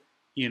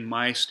in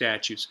my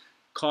statutes.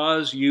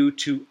 Cause you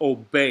to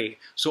obey.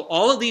 So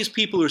all of these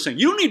people who are saying,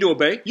 you don't need to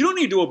obey, you don't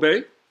need to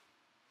obey.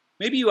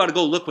 Maybe you ought to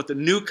go look what the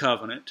new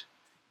covenant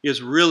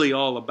is really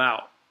all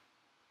about.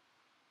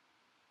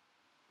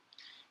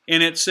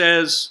 And it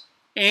says,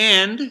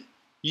 and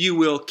you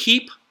will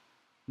keep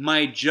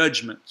my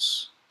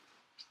judgments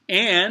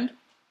and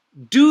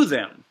do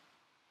them.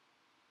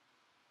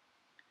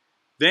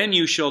 Then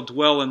you shall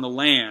dwell in the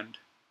land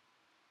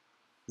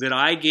that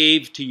I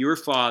gave to your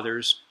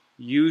fathers.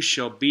 You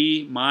shall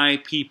be my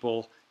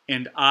people,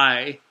 and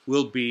I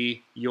will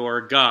be your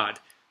God.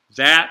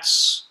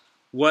 That's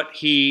what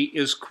he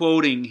is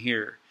quoting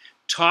here.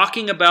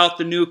 Talking about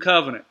the new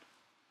covenant.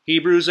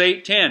 Hebrews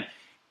 8:10.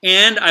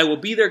 And I will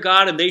be their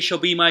God, and they shall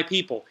be my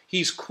people.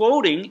 He's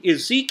quoting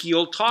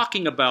Ezekiel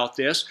talking about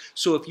this.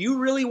 So if you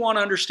really want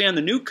to understand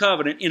the new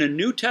covenant in a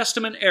New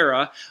Testament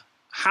era,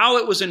 how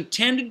it was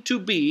intended to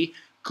be,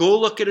 go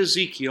look at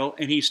Ezekiel,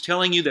 and he's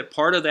telling you that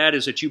part of that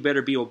is that you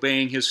better be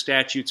obeying his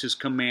statutes, his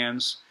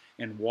commands,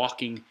 and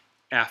walking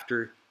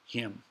after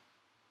him.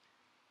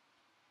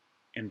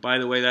 And by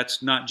the way,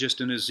 that's not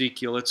just in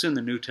Ezekiel, it's in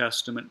the New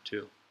Testament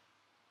too.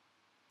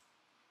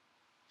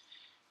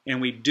 And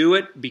we do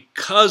it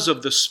because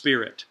of the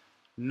Spirit,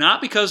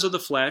 not because of the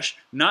flesh,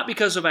 not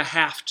because of a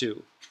have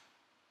to,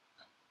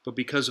 but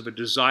because of a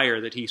desire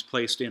that he's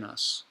placed in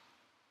us.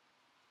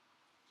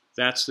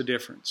 That's the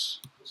difference.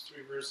 Those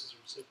three verses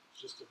are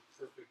just a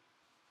perfect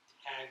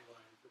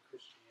tagline for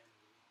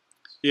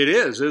Christianity. It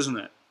is, isn't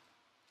it?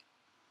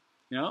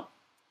 Yeah.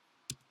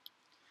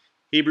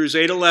 Hebrews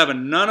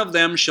 8:11, none of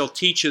them shall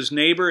teach his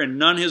neighbor and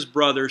none his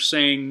brother,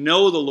 saying,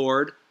 know the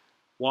Lord.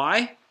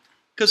 Why?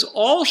 Because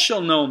all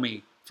shall know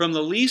me, from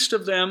the least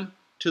of them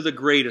to the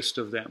greatest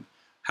of them.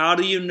 How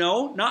do you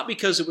know? Not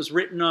because it was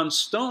written on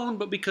stone,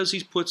 but because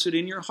he puts it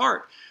in your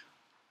heart.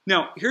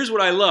 Now, here's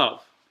what I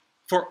love.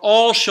 For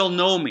all shall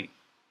know me.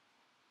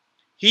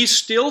 He's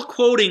still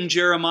quoting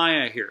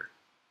Jeremiah here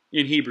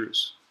in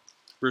Hebrews,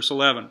 verse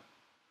 11.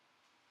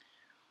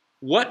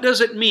 What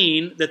does it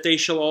mean that they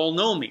shall all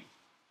know me?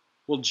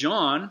 Well,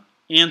 John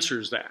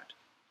answers that.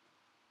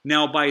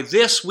 Now, by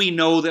this we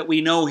know that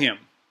we know him,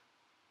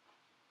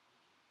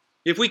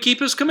 if we keep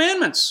his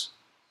commandments.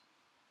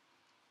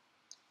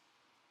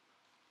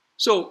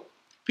 So,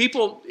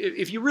 people,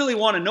 if you really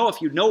want to know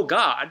if you know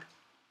God,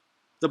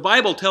 the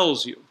Bible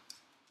tells you.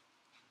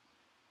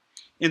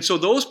 And so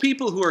those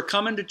people who are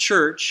coming to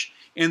church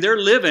and they're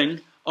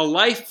living a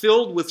life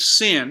filled with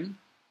sin,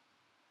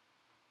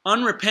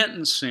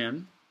 unrepentant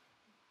sin,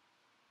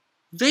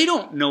 they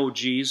don't know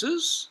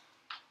Jesus.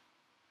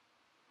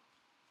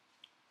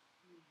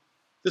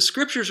 The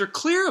scriptures are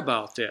clear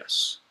about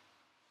this.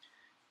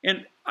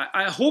 And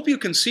I hope you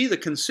can see the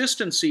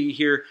consistency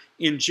here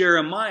in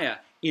Jeremiah,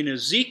 in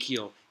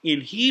Ezekiel, in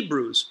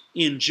Hebrews,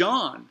 in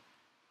John,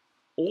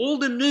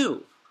 old and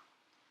new.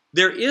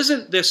 There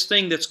isn't this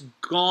thing that's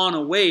gone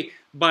away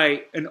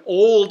by an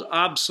old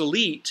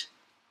obsolete.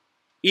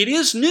 It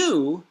is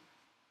new,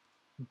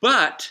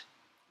 but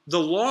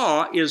the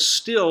law is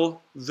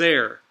still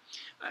there.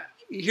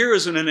 Here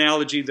is an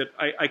analogy that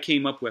I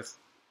came up with.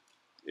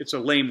 It's a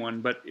lame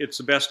one, but it's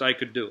the best I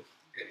could do.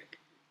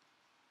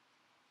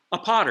 A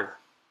potter.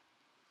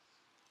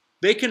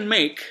 They can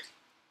make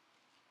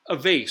a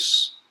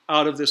vase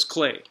out of this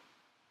clay.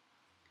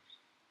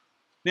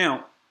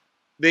 Now,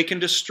 they can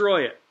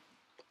destroy it.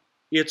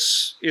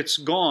 It's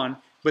gone,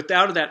 but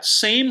out of that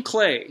same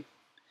clay,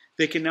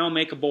 they can now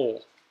make a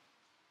bowl.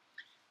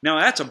 Now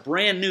that's a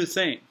brand new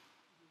thing.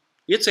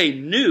 It's a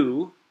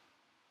new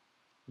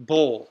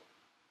bowl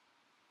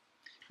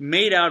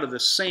made out of the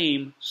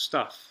same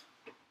stuff.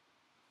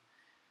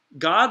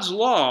 God's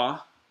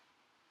law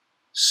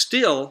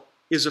still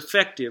is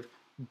effective,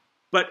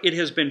 but it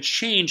has been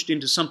changed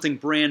into something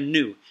brand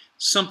new,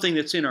 something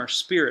that's in our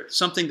spirit,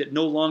 something that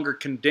no longer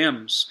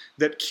condemns,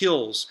 that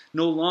kills,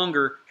 no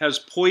longer has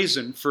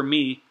poison for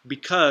me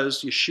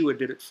because Yeshua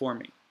did it for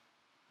me.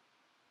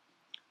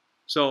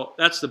 So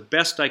that's the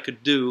best I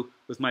could do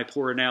with my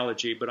poor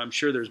analogy, but I'm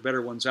sure there's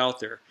better ones out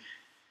there.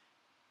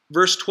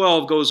 Verse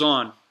 12 goes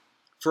on,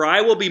 "For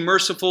I will be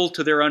merciful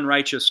to their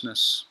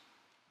unrighteousness."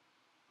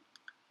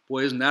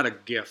 Boy, isn't that a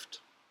gift?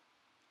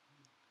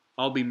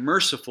 I'll be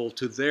merciful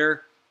to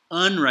their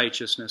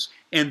unrighteousness,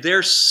 and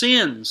their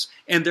sins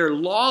and their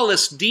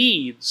lawless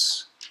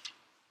deeds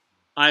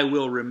I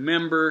will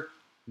remember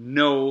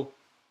no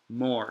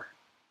more.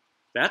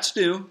 That's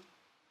new.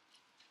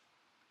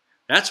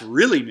 That's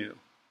really new.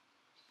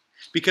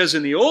 Because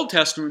in the Old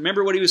Testament,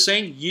 remember what he was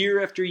saying?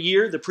 Year after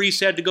year, the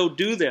priest had to go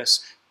do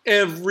this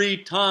every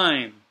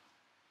time,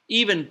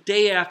 even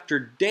day after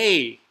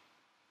day.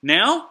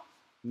 Now,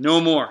 no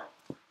more.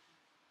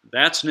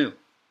 That's new.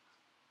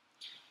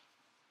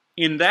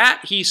 In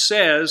that, he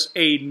says,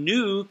 a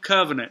new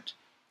covenant.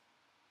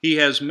 He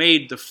has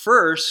made the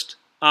first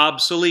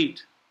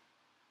obsolete.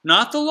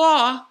 Not the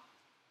law,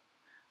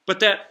 but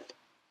that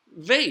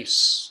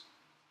vase.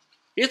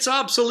 It's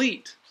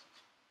obsolete.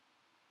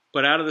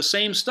 But out of the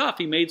same stuff,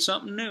 he made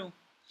something new.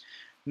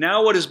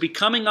 Now what is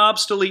becoming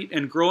obsolete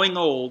and growing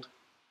old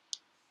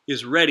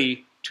is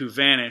ready to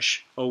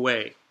vanish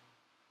away.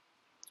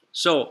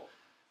 So,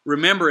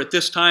 remember at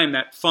this time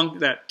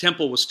that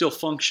temple was still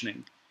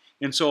functioning.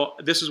 And so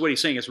this is what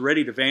he's saying, it's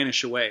ready to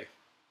vanish away.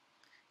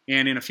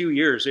 And in a few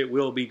years, it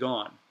will be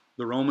gone.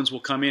 The Romans will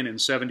come in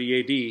 70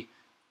 AD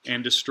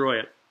and destroy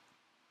it.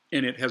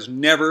 And it has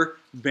never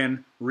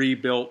been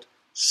rebuilt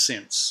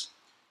since,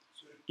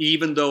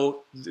 even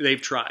though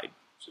they've tried.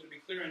 So to be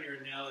clear on your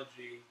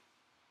analogy,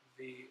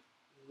 the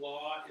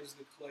law is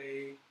the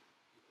clay,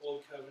 the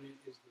old covenant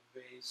is the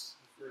vase,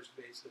 the first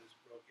vase that is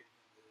broken,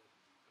 and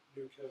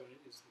the new covenant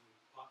is the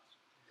pot.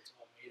 And it's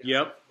all made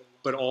out of the law.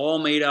 But all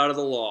made out of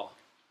the law.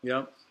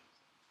 Yep.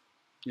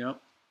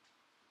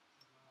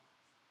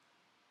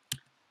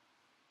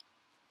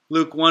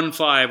 Luke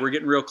 1:5, we're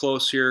getting real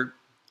close here.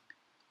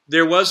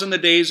 "There was in the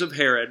days of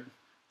Herod,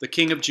 the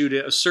king of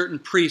Judah, a certain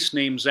priest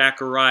named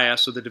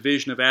Zacharias of the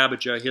division of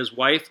Abijah. His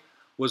wife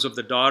was of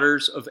the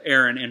daughters of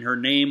Aaron, and her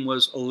name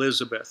was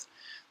Elizabeth."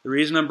 The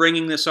reason I'm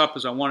bringing this up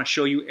is I want to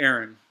show you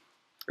John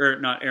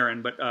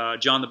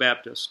the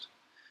Baptist.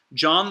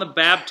 John the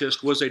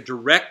Baptist was a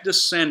direct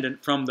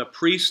descendant from the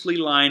priestly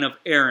line of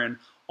Aaron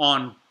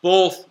on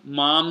both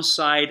mom's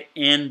side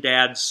and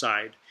dad's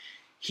side.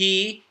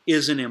 He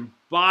is an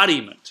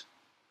embodiment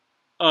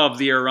of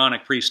the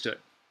Aaronic priesthood.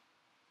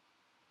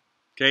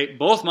 Okay,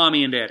 both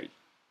mommy and daddy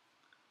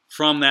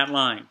from that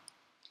line.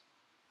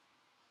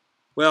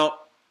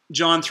 Well,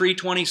 John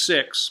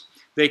 3:26,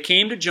 "They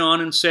came to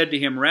John and said to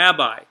him,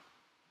 'Rabbi,'"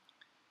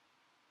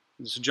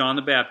 this is John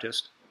the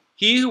Baptist,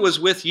 "he who was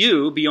with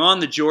you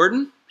beyond the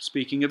Jordan,"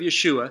 speaking of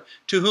Yeshua,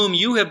 "to whom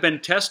you have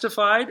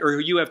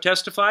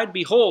testified,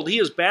 behold, he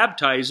is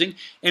baptizing,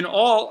 and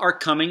all are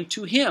coming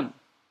to him."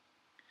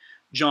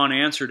 John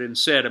answered and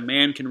said, "A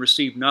man can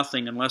receive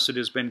nothing unless it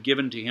has been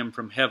given to him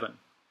from heaven.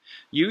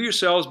 You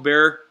yourselves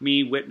bear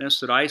me witness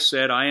that I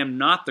said, I am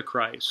not the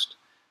Christ,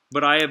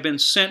 but I have been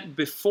sent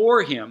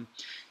before him.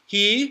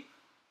 He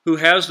who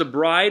has the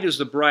bride is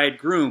the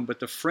bridegroom, but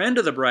the friend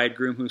of the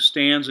bridegroom who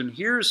stands and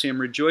hears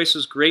him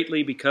rejoices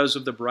greatly because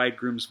of the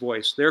bridegroom's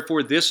voice.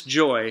 Therefore this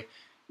joy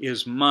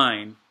of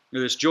mine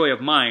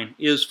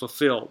is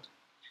fulfilled."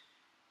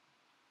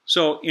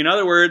 So, in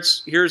other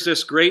words, here's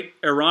this great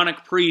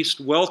Aaronic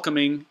priest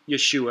welcoming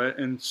Yeshua,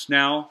 and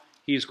now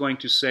he's going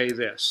to say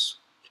this: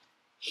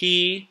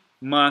 "He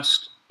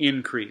must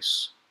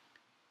increase,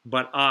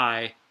 but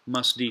I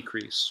must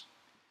decrease."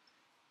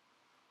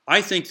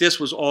 I think this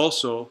was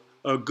also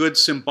a good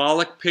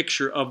symbolic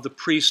picture of the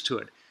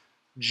priesthood.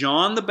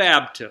 John the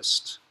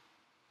Baptist,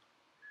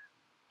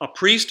 a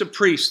priest of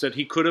priests that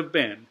he could have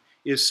been,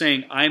 is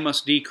saying, "I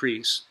must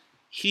decrease."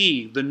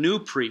 He, the new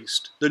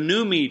priest, the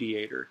new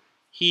mediator,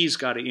 he's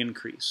got to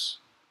increase.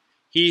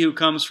 He who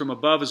comes from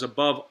above is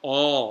above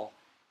all.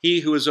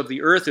 He who is of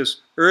the earth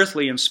is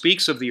earthly and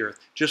speaks of the earth.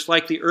 Just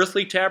like the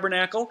earthly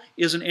tabernacle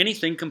isn't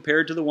anything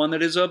compared to the one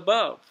that is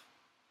above.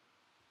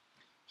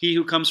 He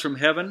who comes from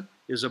heaven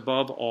is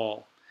above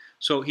all.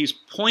 So he's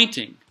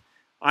pointing,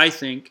 I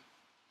think,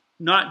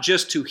 not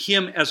just to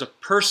him as a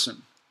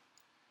person,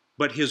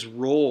 but his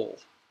role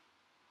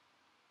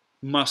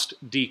must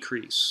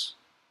decrease.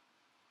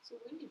 So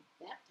when did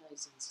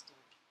baptizing start?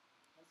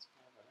 That's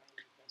kind of a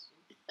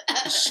random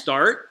question.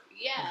 Start?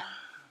 Yeah.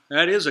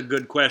 That is a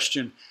good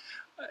question.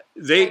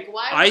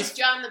 Why was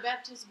John the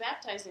Baptist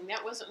baptizing?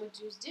 That wasn't what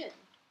Jews did.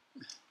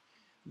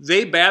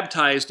 They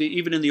baptized,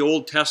 even in the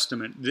Old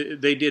Testament,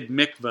 they did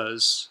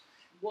mikvahs.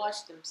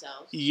 Washed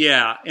themselves.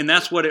 Yeah, and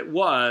that's what it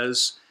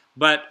was.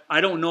 But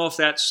I don't know if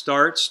that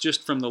starts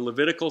just from the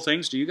Levitical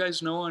things. Do you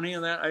guys know any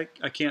of that?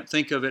 I can't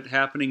think of it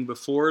happening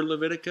before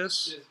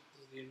Leviticus.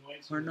 Does the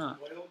anointing Or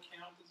not. with oil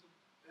count as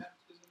a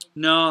baptism?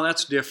 No,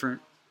 that's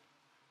different.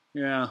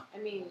 Yeah. I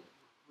mean,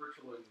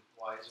 Ritually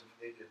wise, I mean,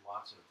 they did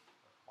lots of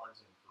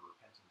cleansing for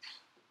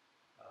repentance,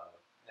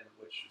 and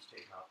which was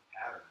taken off the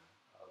pattern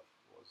of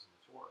what was in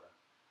the Torah.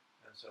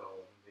 And so,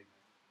 I mean,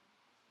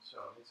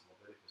 it's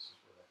Leviticus is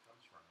where that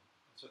comes from.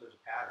 And so there's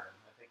a pattern.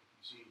 I think if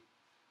you see,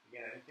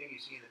 again, anything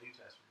you see in the New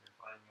Testament, you're going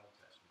to find in the Old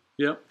Testament.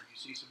 Yep. If you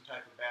see some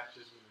type of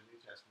baptism in the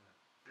New Testament,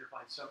 you're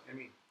going to find some. I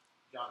mean,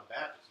 John the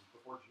Baptist is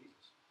before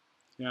Jesus.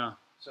 Yeah.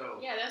 So,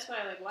 yeah, that's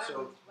why, like, why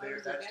so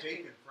was that's it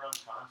taken from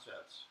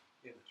concepts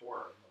in the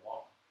Torah, in the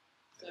law.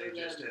 And So they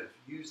just the- have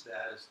used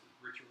that as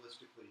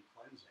ritualistically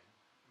cleansing.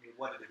 I mean,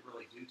 what did it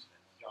really do to them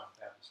when John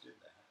the Baptist did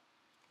that?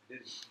 It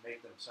didn't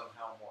make them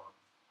somehow more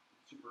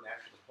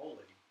supernaturally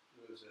holy.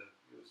 It was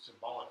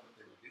symbolic of what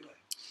they were doing.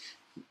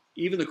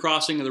 Even the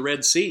crossing of the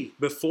Red Sea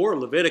before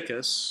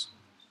Leviticus,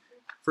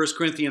 1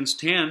 Corinthians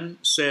 10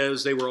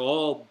 says they were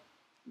all,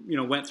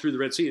 went through the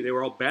Red Sea. They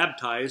were all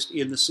baptized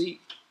in the sea.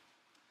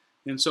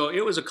 And so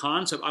it was a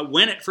concept.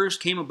 When it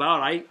first came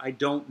about, I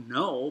don't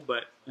know,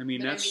 but I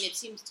mean, but that's... I mean, it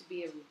seems to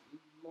be a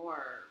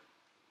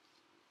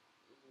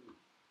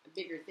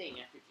bigger thing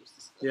after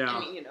Jesus. Yeah. I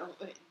mean,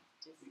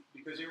 just,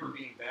 Because they were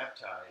being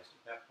baptized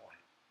at that point,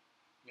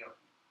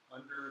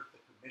 under the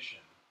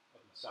permission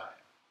of Messiah.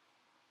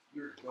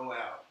 You were to go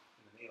out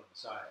in the name of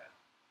Messiah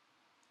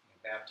and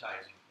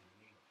baptizing in the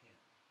name of Him.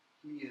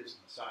 He is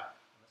the Messiah,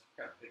 and that's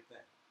kind of a big thing.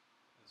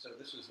 And so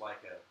this is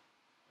like a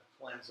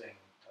cleansing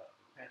of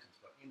repentance,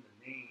 but in the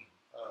name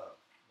of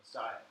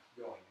Messiah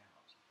going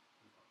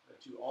out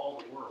to all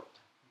the world.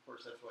 Of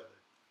course, that's why the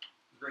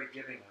great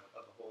giving of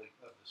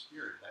the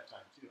Spirit at that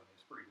time too. I mean,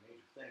 it's a pretty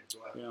major thing.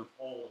 Go out to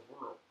all the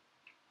world,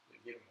 the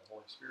giving the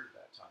Holy Spirit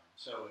at that time.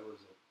 So it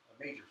was a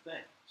major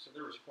thing. So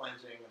there was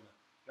cleansing, and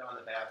John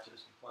the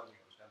Baptist and cleansing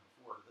that was done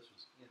before. But this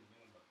was in the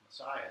name of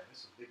Messiah, and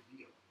this is a big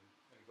deal.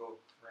 We're going to go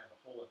around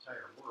the whole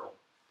entire world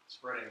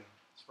spreading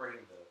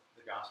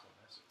the gospel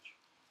message.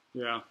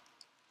 Yeah.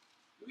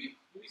 Do we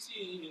see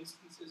any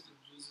instances of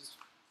Jesus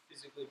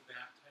physically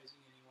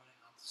baptizing anyone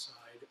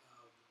outside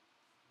of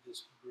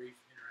this brief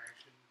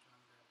interaction with John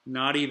the Baptist?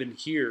 Not even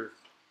here.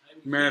 I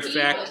mean, Matter of he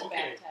fact, was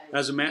okay.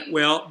 As a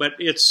but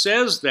it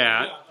says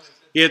that. Yeah, I thought it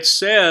said It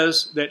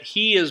says that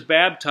he is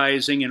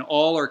baptizing and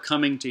all are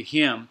coming to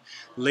him.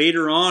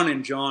 Later on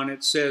in John,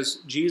 it says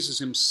Jesus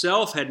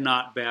himself had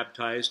not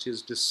baptized,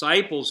 his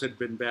disciples had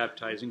been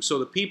baptizing. So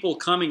the people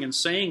coming and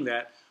saying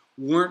that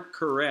weren't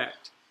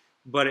correct.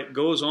 But it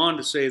goes on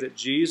to say that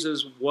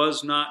Jesus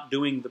was not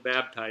doing the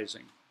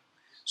baptizing.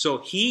 So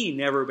he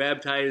never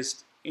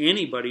baptized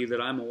anybody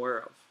that I'm aware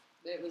of.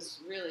 it was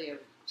really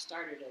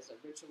started as a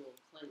ritual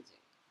cleansing.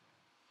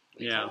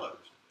 They Yeah. told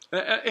others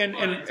to do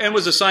it. And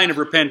was a sign of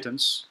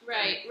repentance.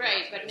 Right,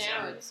 but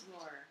now it's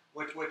more.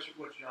 Which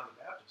John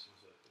the Baptist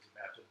was a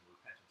baptism of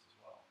repentance as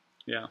well.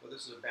 Yeah. Well,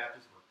 this is a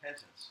baptism of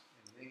repentance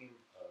in the name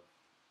of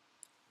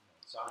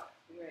Messiah.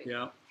 Right.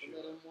 Yeah. A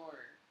little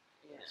more.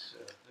 Yeah.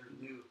 There's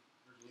a new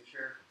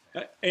sheriff.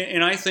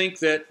 And I think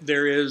that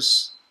there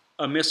is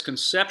a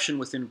misconception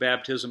within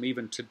baptism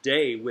even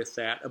today with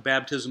that, a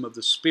baptism of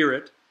the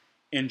Spirit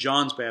and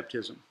John's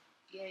baptism.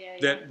 Yeah.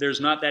 That there's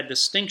not that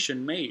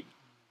distinction made.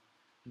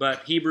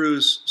 But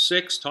Hebrews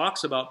 6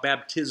 talks about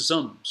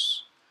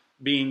baptisms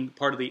being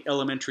part of the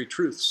elementary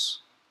truths.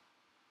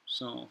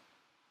 So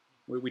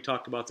we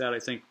talked about that, I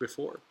think,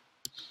 before.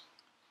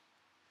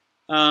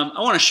 I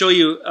want to show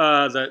you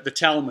the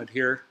Talmud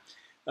here,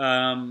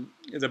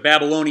 the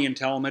Babylonian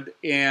Talmud,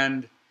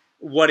 and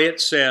what it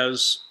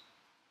says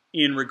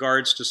in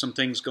regards to some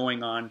things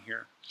going on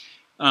here.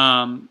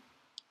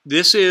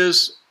 This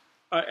is,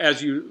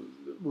 as you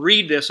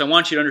read this, I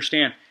want you to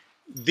understand,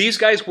 these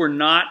guys were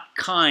not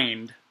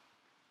kind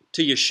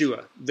to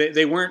Yeshua.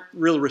 They weren't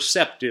real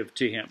receptive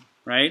to him,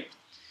 right?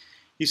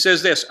 He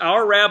says this,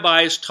 our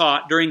rabbis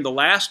taught during the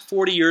last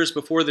 40 years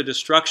before the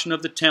destruction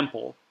of the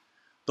temple,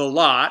 the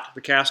lot,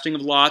 the casting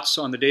of lots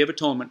on the Day of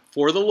Atonement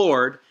for the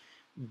Lord,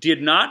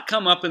 did not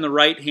come up in the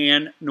right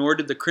hand, nor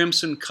did the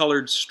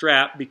crimson-colored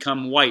strap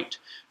become white,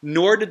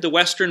 nor did the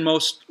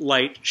westernmost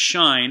light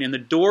shine, and the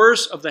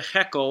doors of the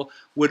hekel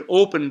would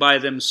open by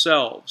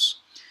themselves.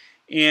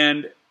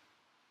 And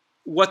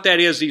what that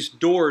is, these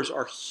doors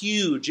are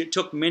huge. It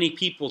took many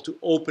people to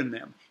open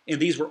them, and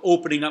these were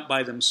opening up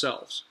by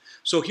themselves.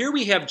 So here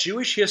we have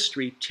Jewish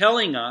history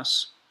telling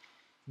us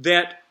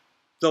that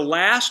the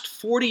last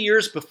 40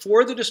 years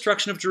before the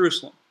destruction of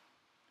Jerusalem,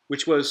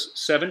 which was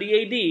 70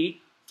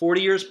 A.D.,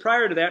 40 years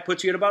prior to that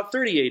puts you at about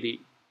 30 A.D.,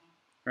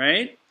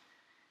 right?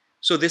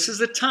 So this is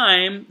the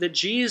time that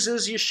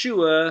Jesus,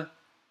 Yeshua,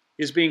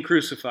 is being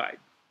crucified.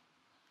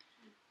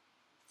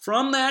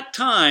 From that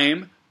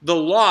time, the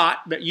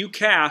lot that you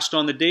cast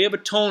on the Day of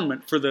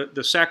Atonement for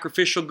the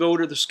sacrificial goat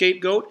or the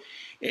scapegoat,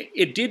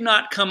 it did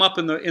not come up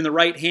in the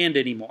right hand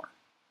anymore,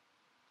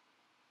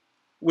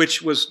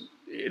 which was,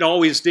 it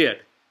always did.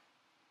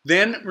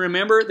 Then,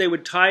 remember, they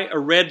would tie a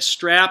red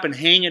strap and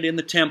hang it in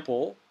the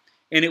temple,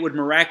 and it would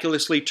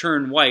miraculously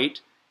turn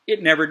white.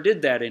 It never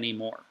did that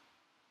anymore.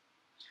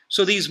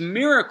 So these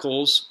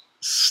miracles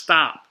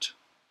stopped.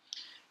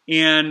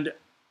 And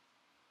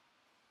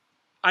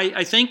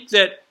I think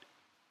that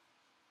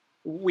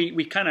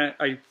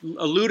I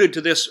alluded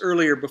to this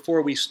earlier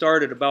before we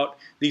started about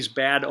these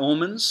bad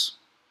omens.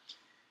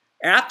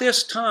 At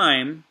this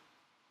time,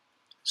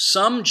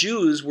 some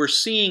Jews were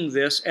seeing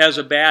this as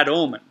a bad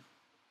omen.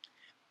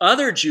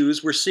 Other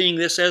Jews were seeing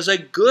this as a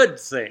good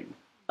thing,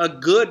 a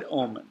good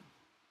omen.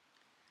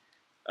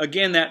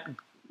 Again, that,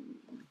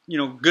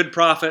 good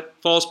prophet,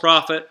 false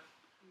prophet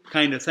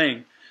kind of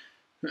thing.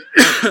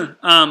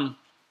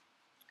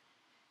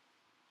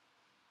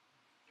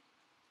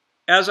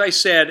 As I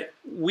said,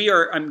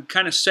 I'm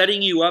kind of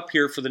setting you up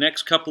here for the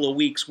next couple of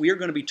weeks. We are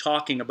going to be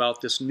talking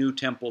about this new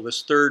temple,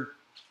 this third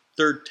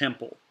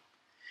temple,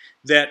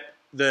 that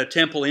the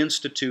Temple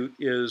Institute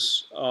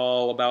is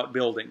all about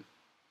building.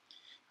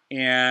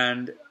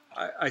 And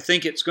I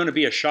think it's going to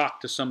be a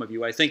shock to some of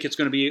you. I think it's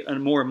going to be a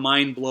more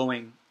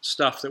mind-blowing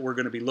stuff that we're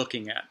going to be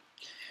looking at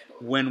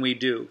when we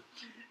do.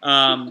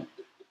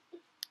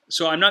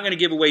 So I'm not going to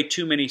give away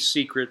too many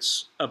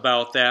secrets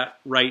about that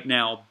right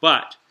now.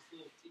 But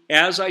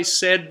as I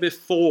said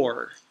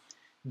before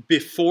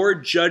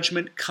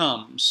judgment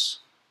comes,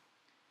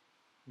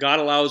 God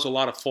allows a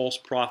lot of false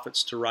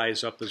prophets to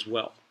rise up as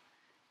well.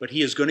 But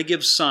He is going to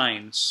give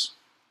signs.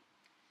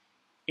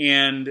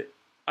 And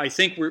I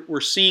think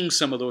we're seeing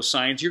some of those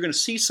signs. You're going to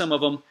see some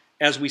of them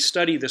as we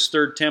study this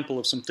third temple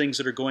of some things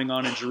that are going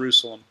on in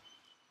Jerusalem.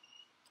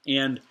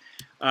 And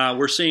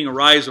we're seeing a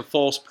rise of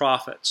false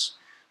prophets.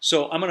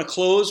 So I'm going to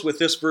close with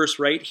this verse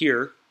right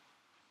here.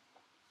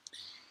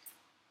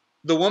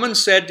 The woman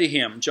said to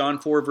him, John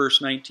 4,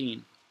 verse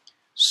 19,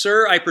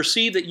 "Sir, I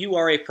perceive that you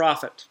are a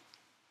prophet.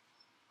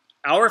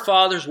 Our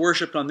fathers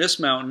worshipped on this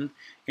mountain,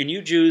 and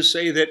you Jews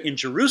say that in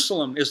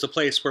Jerusalem is the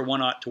place where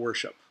one ought to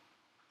worship."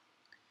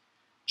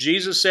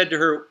 Jesus said to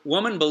her,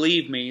 "Woman,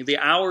 believe me, the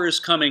hour is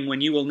coming when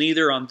you will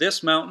neither on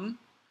this mountain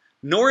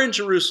nor in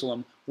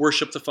Jerusalem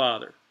worship the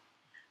Father.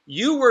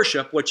 You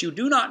worship what you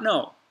do not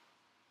know.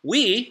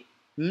 We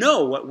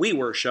know what we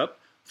worship,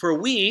 for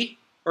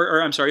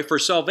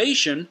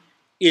salvation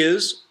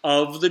is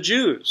of the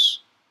Jews."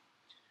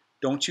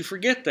 Don't you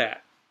forget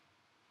that.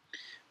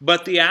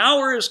 "But the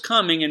hour is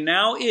coming, and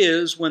now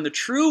is, when the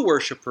true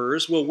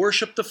worshipers will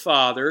worship the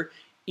Father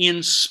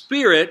in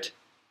spirit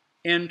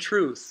and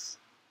truth.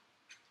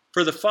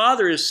 For the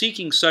Father is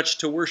seeking such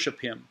to worship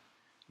Him.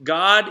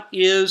 God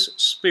is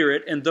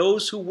spirit, and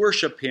those who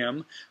worship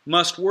Him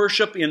must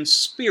worship in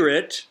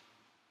spirit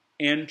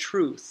and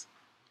truth."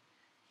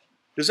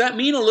 Does that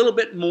mean a little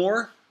bit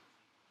more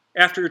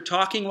after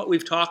talking what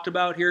we've talked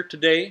about here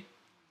today?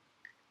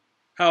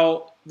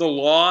 How the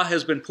law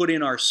has been put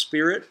in our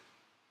spirit?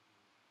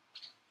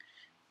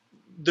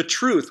 The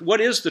truth.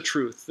 What is the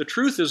truth? The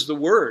truth is the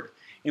Word.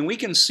 And we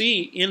can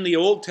see in the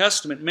Old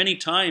Testament many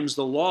times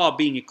the law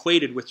being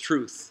equated with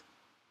truth.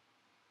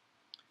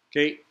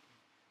 Okay?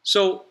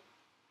 So,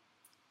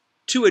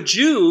 to a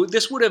Jew,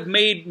 this would have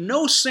made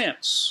no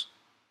sense.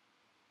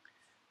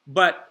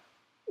 But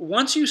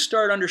once you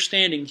start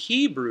understanding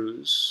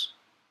Hebrews,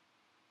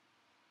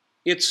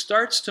 it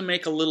starts to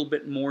make a little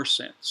bit more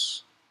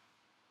sense.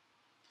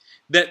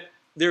 That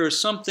there is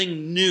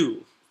something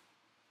new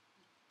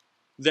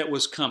that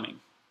was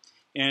coming.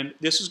 And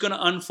this is going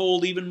to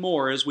unfold even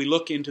more as we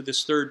look into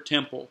this third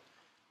temple.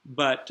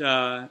 But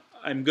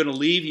I'm going to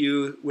leave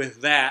you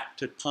with that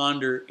to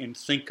ponder and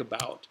think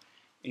about.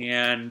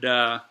 And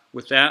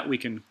with that, we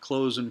can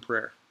close in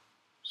prayer.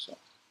 So,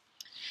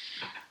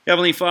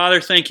 Heavenly Father,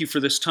 thank you for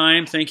this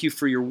time. Thank you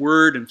for your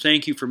word, and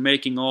thank you for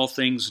making all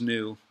things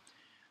new.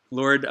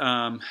 Lord,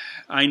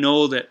 I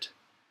know that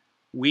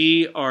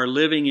we are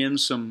living in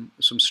some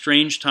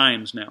strange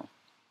times now.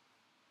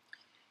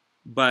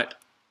 But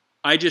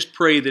I just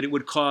pray that it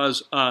would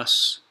cause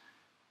us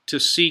to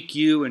seek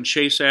you and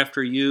chase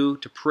after you,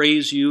 to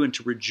praise you and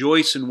to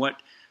rejoice in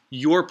what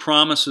your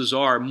promises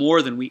are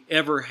more than we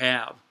ever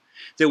have.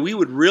 That we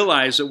would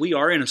realize that we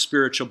are in a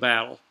spiritual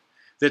battle.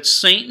 That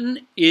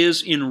Satan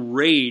is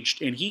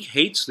enraged, and he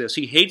hates this.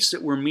 He hates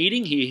that we're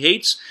meeting. He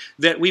hates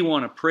that we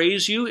want to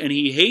praise you, and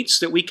he hates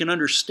that we can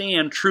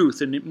understand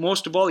truth. And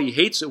most of all, he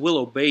hates that we'll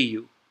obey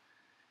you,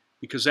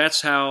 because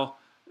that's a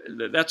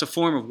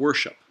form of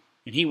worship,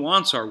 and he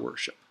wants our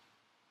worship.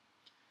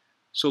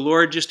 So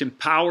Lord, just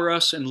empower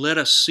us and let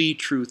us see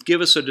truth. Give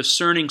us a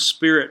discerning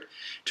spirit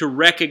to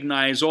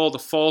recognize all the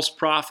false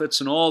prophets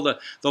and all the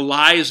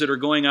lies that are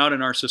going out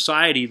in our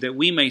society, that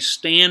we may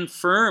stand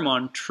firm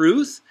on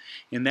truth.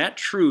 And that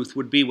truth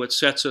would be what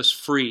sets us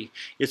free.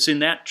 It's in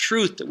that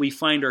truth that we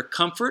find our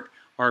comfort,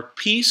 our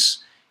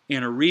peace,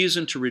 and a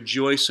reason to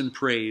rejoice and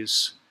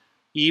praise,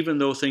 even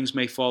though things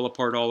may fall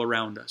apart all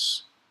around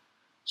us.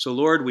 So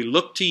Lord, we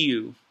look to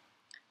you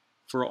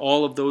for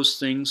all of those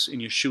things in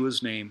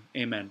Yeshua's name.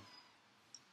 Amen.